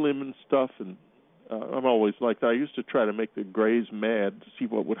needle him and stuff, and I'm always like that. I used to try to make the Greys mad to see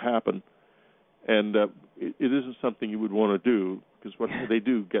what would happen, and it isn't something you would want to do, because what they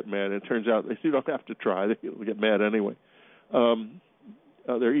do get mad. And it turns out you don't have to try; they get mad anyway.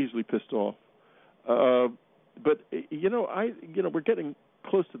 They're easily pissed off. But we're getting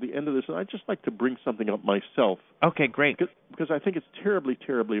close to the end of this, and I'd just like to bring something up myself. Okay, great. Because I think it's terribly,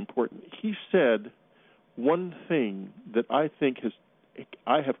 terribly important. He said one thing that I think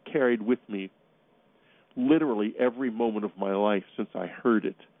I have carried with me literally every moment of my life since I heard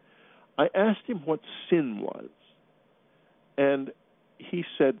it. I asked him what sin was, and he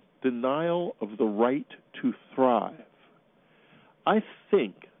said denial of the right to thrive. I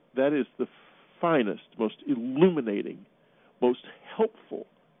think that is the finest, most illuminating, most helpful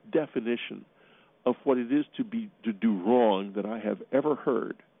definition of what it is to do wrong that I have ever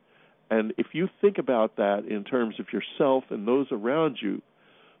heard. And if you think about that in terms of yourself and those around you,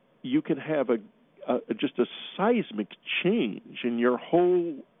 you can have just a seismic change in your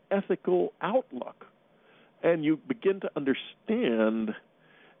whole ethical outlook. And you begin to understand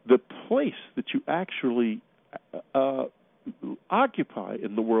the place that you actually occupy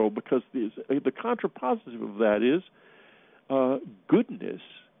in the world, because the contrapositive of that is goodness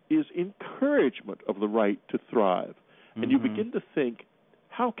is encouragement of the right to thrive. And you begin to think,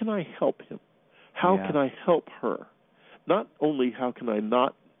 how can I help him? How can I help her? Not only how can I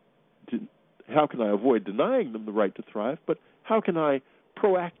avoid denying them the right to thrive, but how can I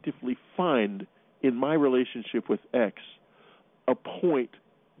proactively find in my relationship with X a point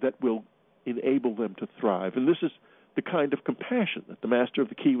that will enable them to thrive? And this is the kind of compassion that the Master of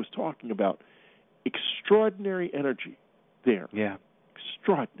the Key was talking about. Extraordinary energy there. Yeah.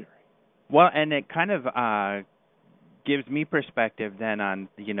 Extraordinary. Well, and it kind of gives me perspective then on,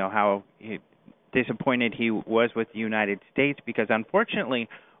 how disappointed he was with the United States, because unfortunately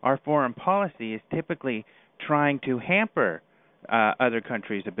our foreign policy is typically trying to hamper other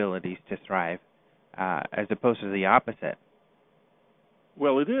countries' abilities to thrive, as opposed to the opposite.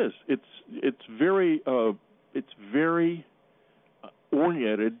 Well, it is. It's very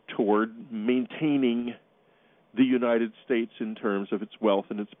oriented toward maintaining the United States in terms of its wealth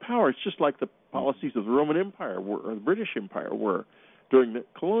and its power. It's just like the policies of the Roman Empire were, or the British Empire were, during the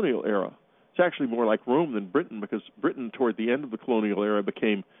colonial era. It's actually more like Rome than Britain, because Britain, toward the end of the colonial era,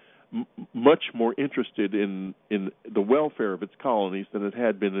 became much more interested in the welfare of its colonies than it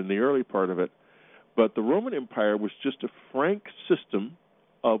had been in the early part of it. But the Roman Empire was just a frank system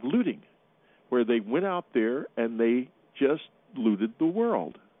of looting, where they went out there and they just looted the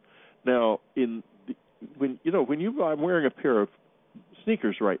world. Now, when I'm wearing a pair of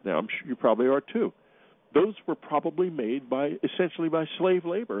sneakers right now, I'm sure you probably are too. Those were probably made essentially by slave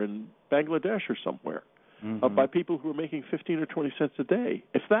labor in Bangladesh or somewhere, by people who are making 15 or 20 cents a day,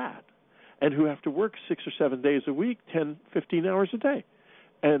 if that, and who have to work 6 or 7 days a week, 10, 15 hours a day.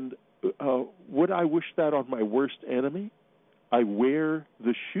 And would I wish that on my worst enemy? I wear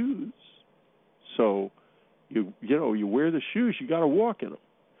the shoes. So, you wear the shoes, you got to walk in them.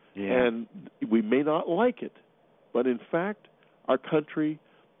 Yeah. And we may not like it, but in fact, our country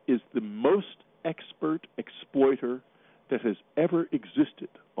is the most expert exploiter that has ever existed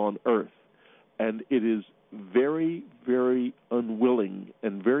on Earth. And it is very, very unwilling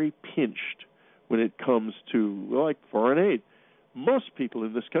and very pinched when it comes to, foreign aid. Most people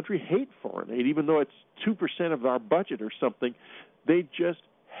in this country hate foreign aid, even though it's 2% of our budget or something. They just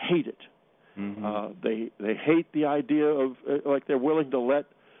hate it. They hate the idea of, they're willing to let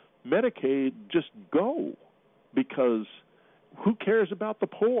Medicaid just go, because who cares about the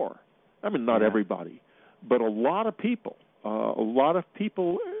poor? I mean, not everybody, but a lot of people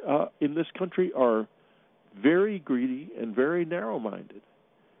in this country are very greedy and very narrow-minded.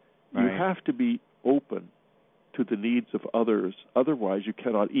 Right. You have to be open to the needs of others. Otherwise, you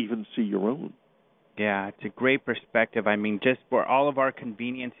cannot even see your own. Yeah, it's a great perspective. I mean, just for all of our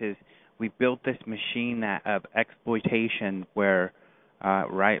conveniences, we built this machine of exploitation where,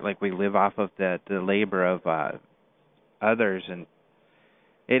 we live off of the labor of others, and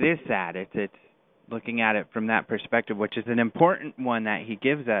it is sad. It's looking at it from that perspective, which is an important one that he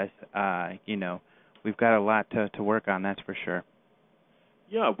gives us. We've got a lot to work on, that's for sure.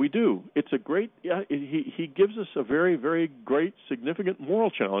 Yeah, we do. It's a great. Yeah, he gives us a very, very great, significant moral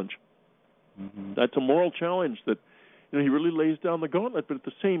challenge. That's a moral challenge that he really lays down the gauntlet, but at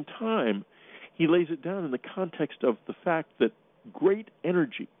the same time, he lays it down in the context of the fact that great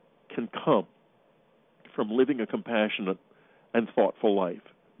energy can come from living a compassionate and thoughtful life,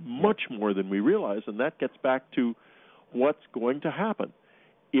 much more than we realize, and that gets back to what's going to happen.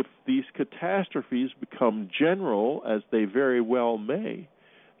 If these catastrophes become general, as they very well may,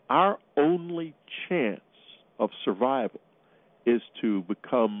 our only chance of survival is to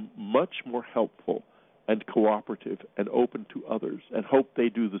become much more helpful and cooperative and open to others, and hope they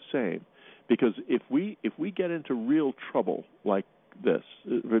do the same. Because if we get into real trouble like this,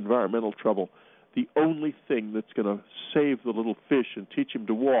 environmental trouble, the only thing that's going to save the little fish and teach him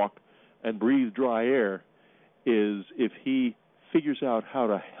to walk and breathe dry air is if he figures out how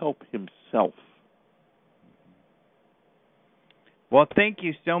to help himself. Well, thank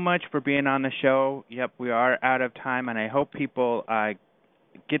you so much for being on the show. Yep, we are out of time, and I hope people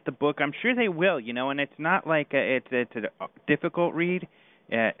get the book. I'm sure they will, and it's not like it's a difficult read.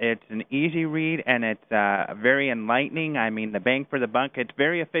 It's an easy read, and it's very enlightening. I mean, the bang for the buck, it's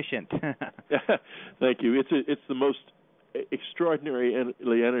very efficient. Thank you. It's the most extraordinarily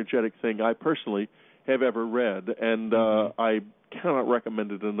energetic thing I personally have ever read, and I cannot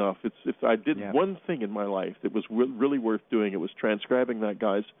recommend it enough. If I did one thing in my life that was really worth doing, it was transcribing that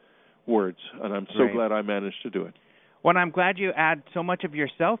guy's words, and I'm so glad I managed to do it. Well, I'm glad you add so much of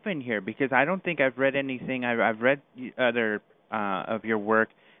yourself in here, because I don't think I've read anything. I've read other of your work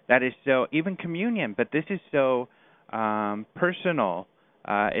that is so, even Communion, but this is so personal.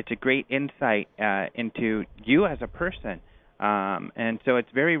 It's a great insight into you as a person, and so it's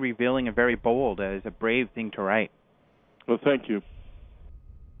very revealing and very bold. It's a brave thing to write. Well, thank you.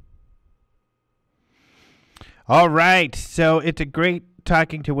 All right, so it's a great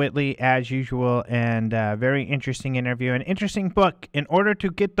talking to Whitley as usual, and very interesting interview, an interesting book. In order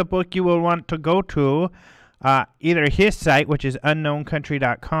to get the book, you will want to go to either his site, which is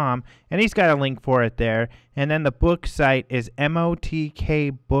unknowncountry.com, and he's got a link for it there, and then the book site is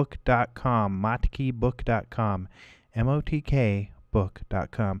motkbook.com, motkbook.com,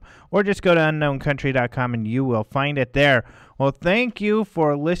 motkbook.com, or just go to unknowncountry.com and you will find it there. Well, thank you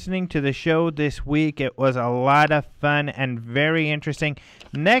for listening to the show this week. It was a lot of fun and very interesting.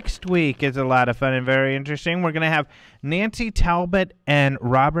 Next week is a lot of fun and very interesting. We're going to have Nancy Talbot and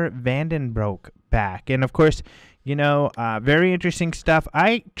Robert Vandenbroek back. And, of course, very interesting stuff.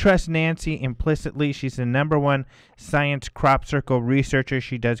 I trust Nancy implicitly. She's the #1 science crop circle researcher.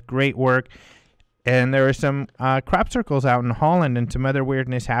 She does great work. And there are some crop circles out in Holland and some other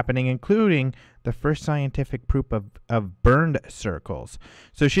weirdness happening, including the first scientific proof of burned circles.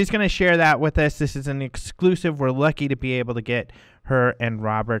 So she's going to share that with us. This is an exclusive. We're lucky to be able to get her and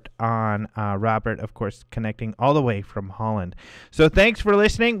Robert on. Robert, of course, connecting all the way from Holland. So thanks for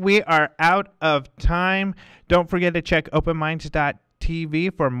listening. We are out of time. Don't forget to check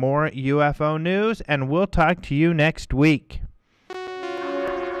openminds.tv for more UFO news, and we'll talk to you next week.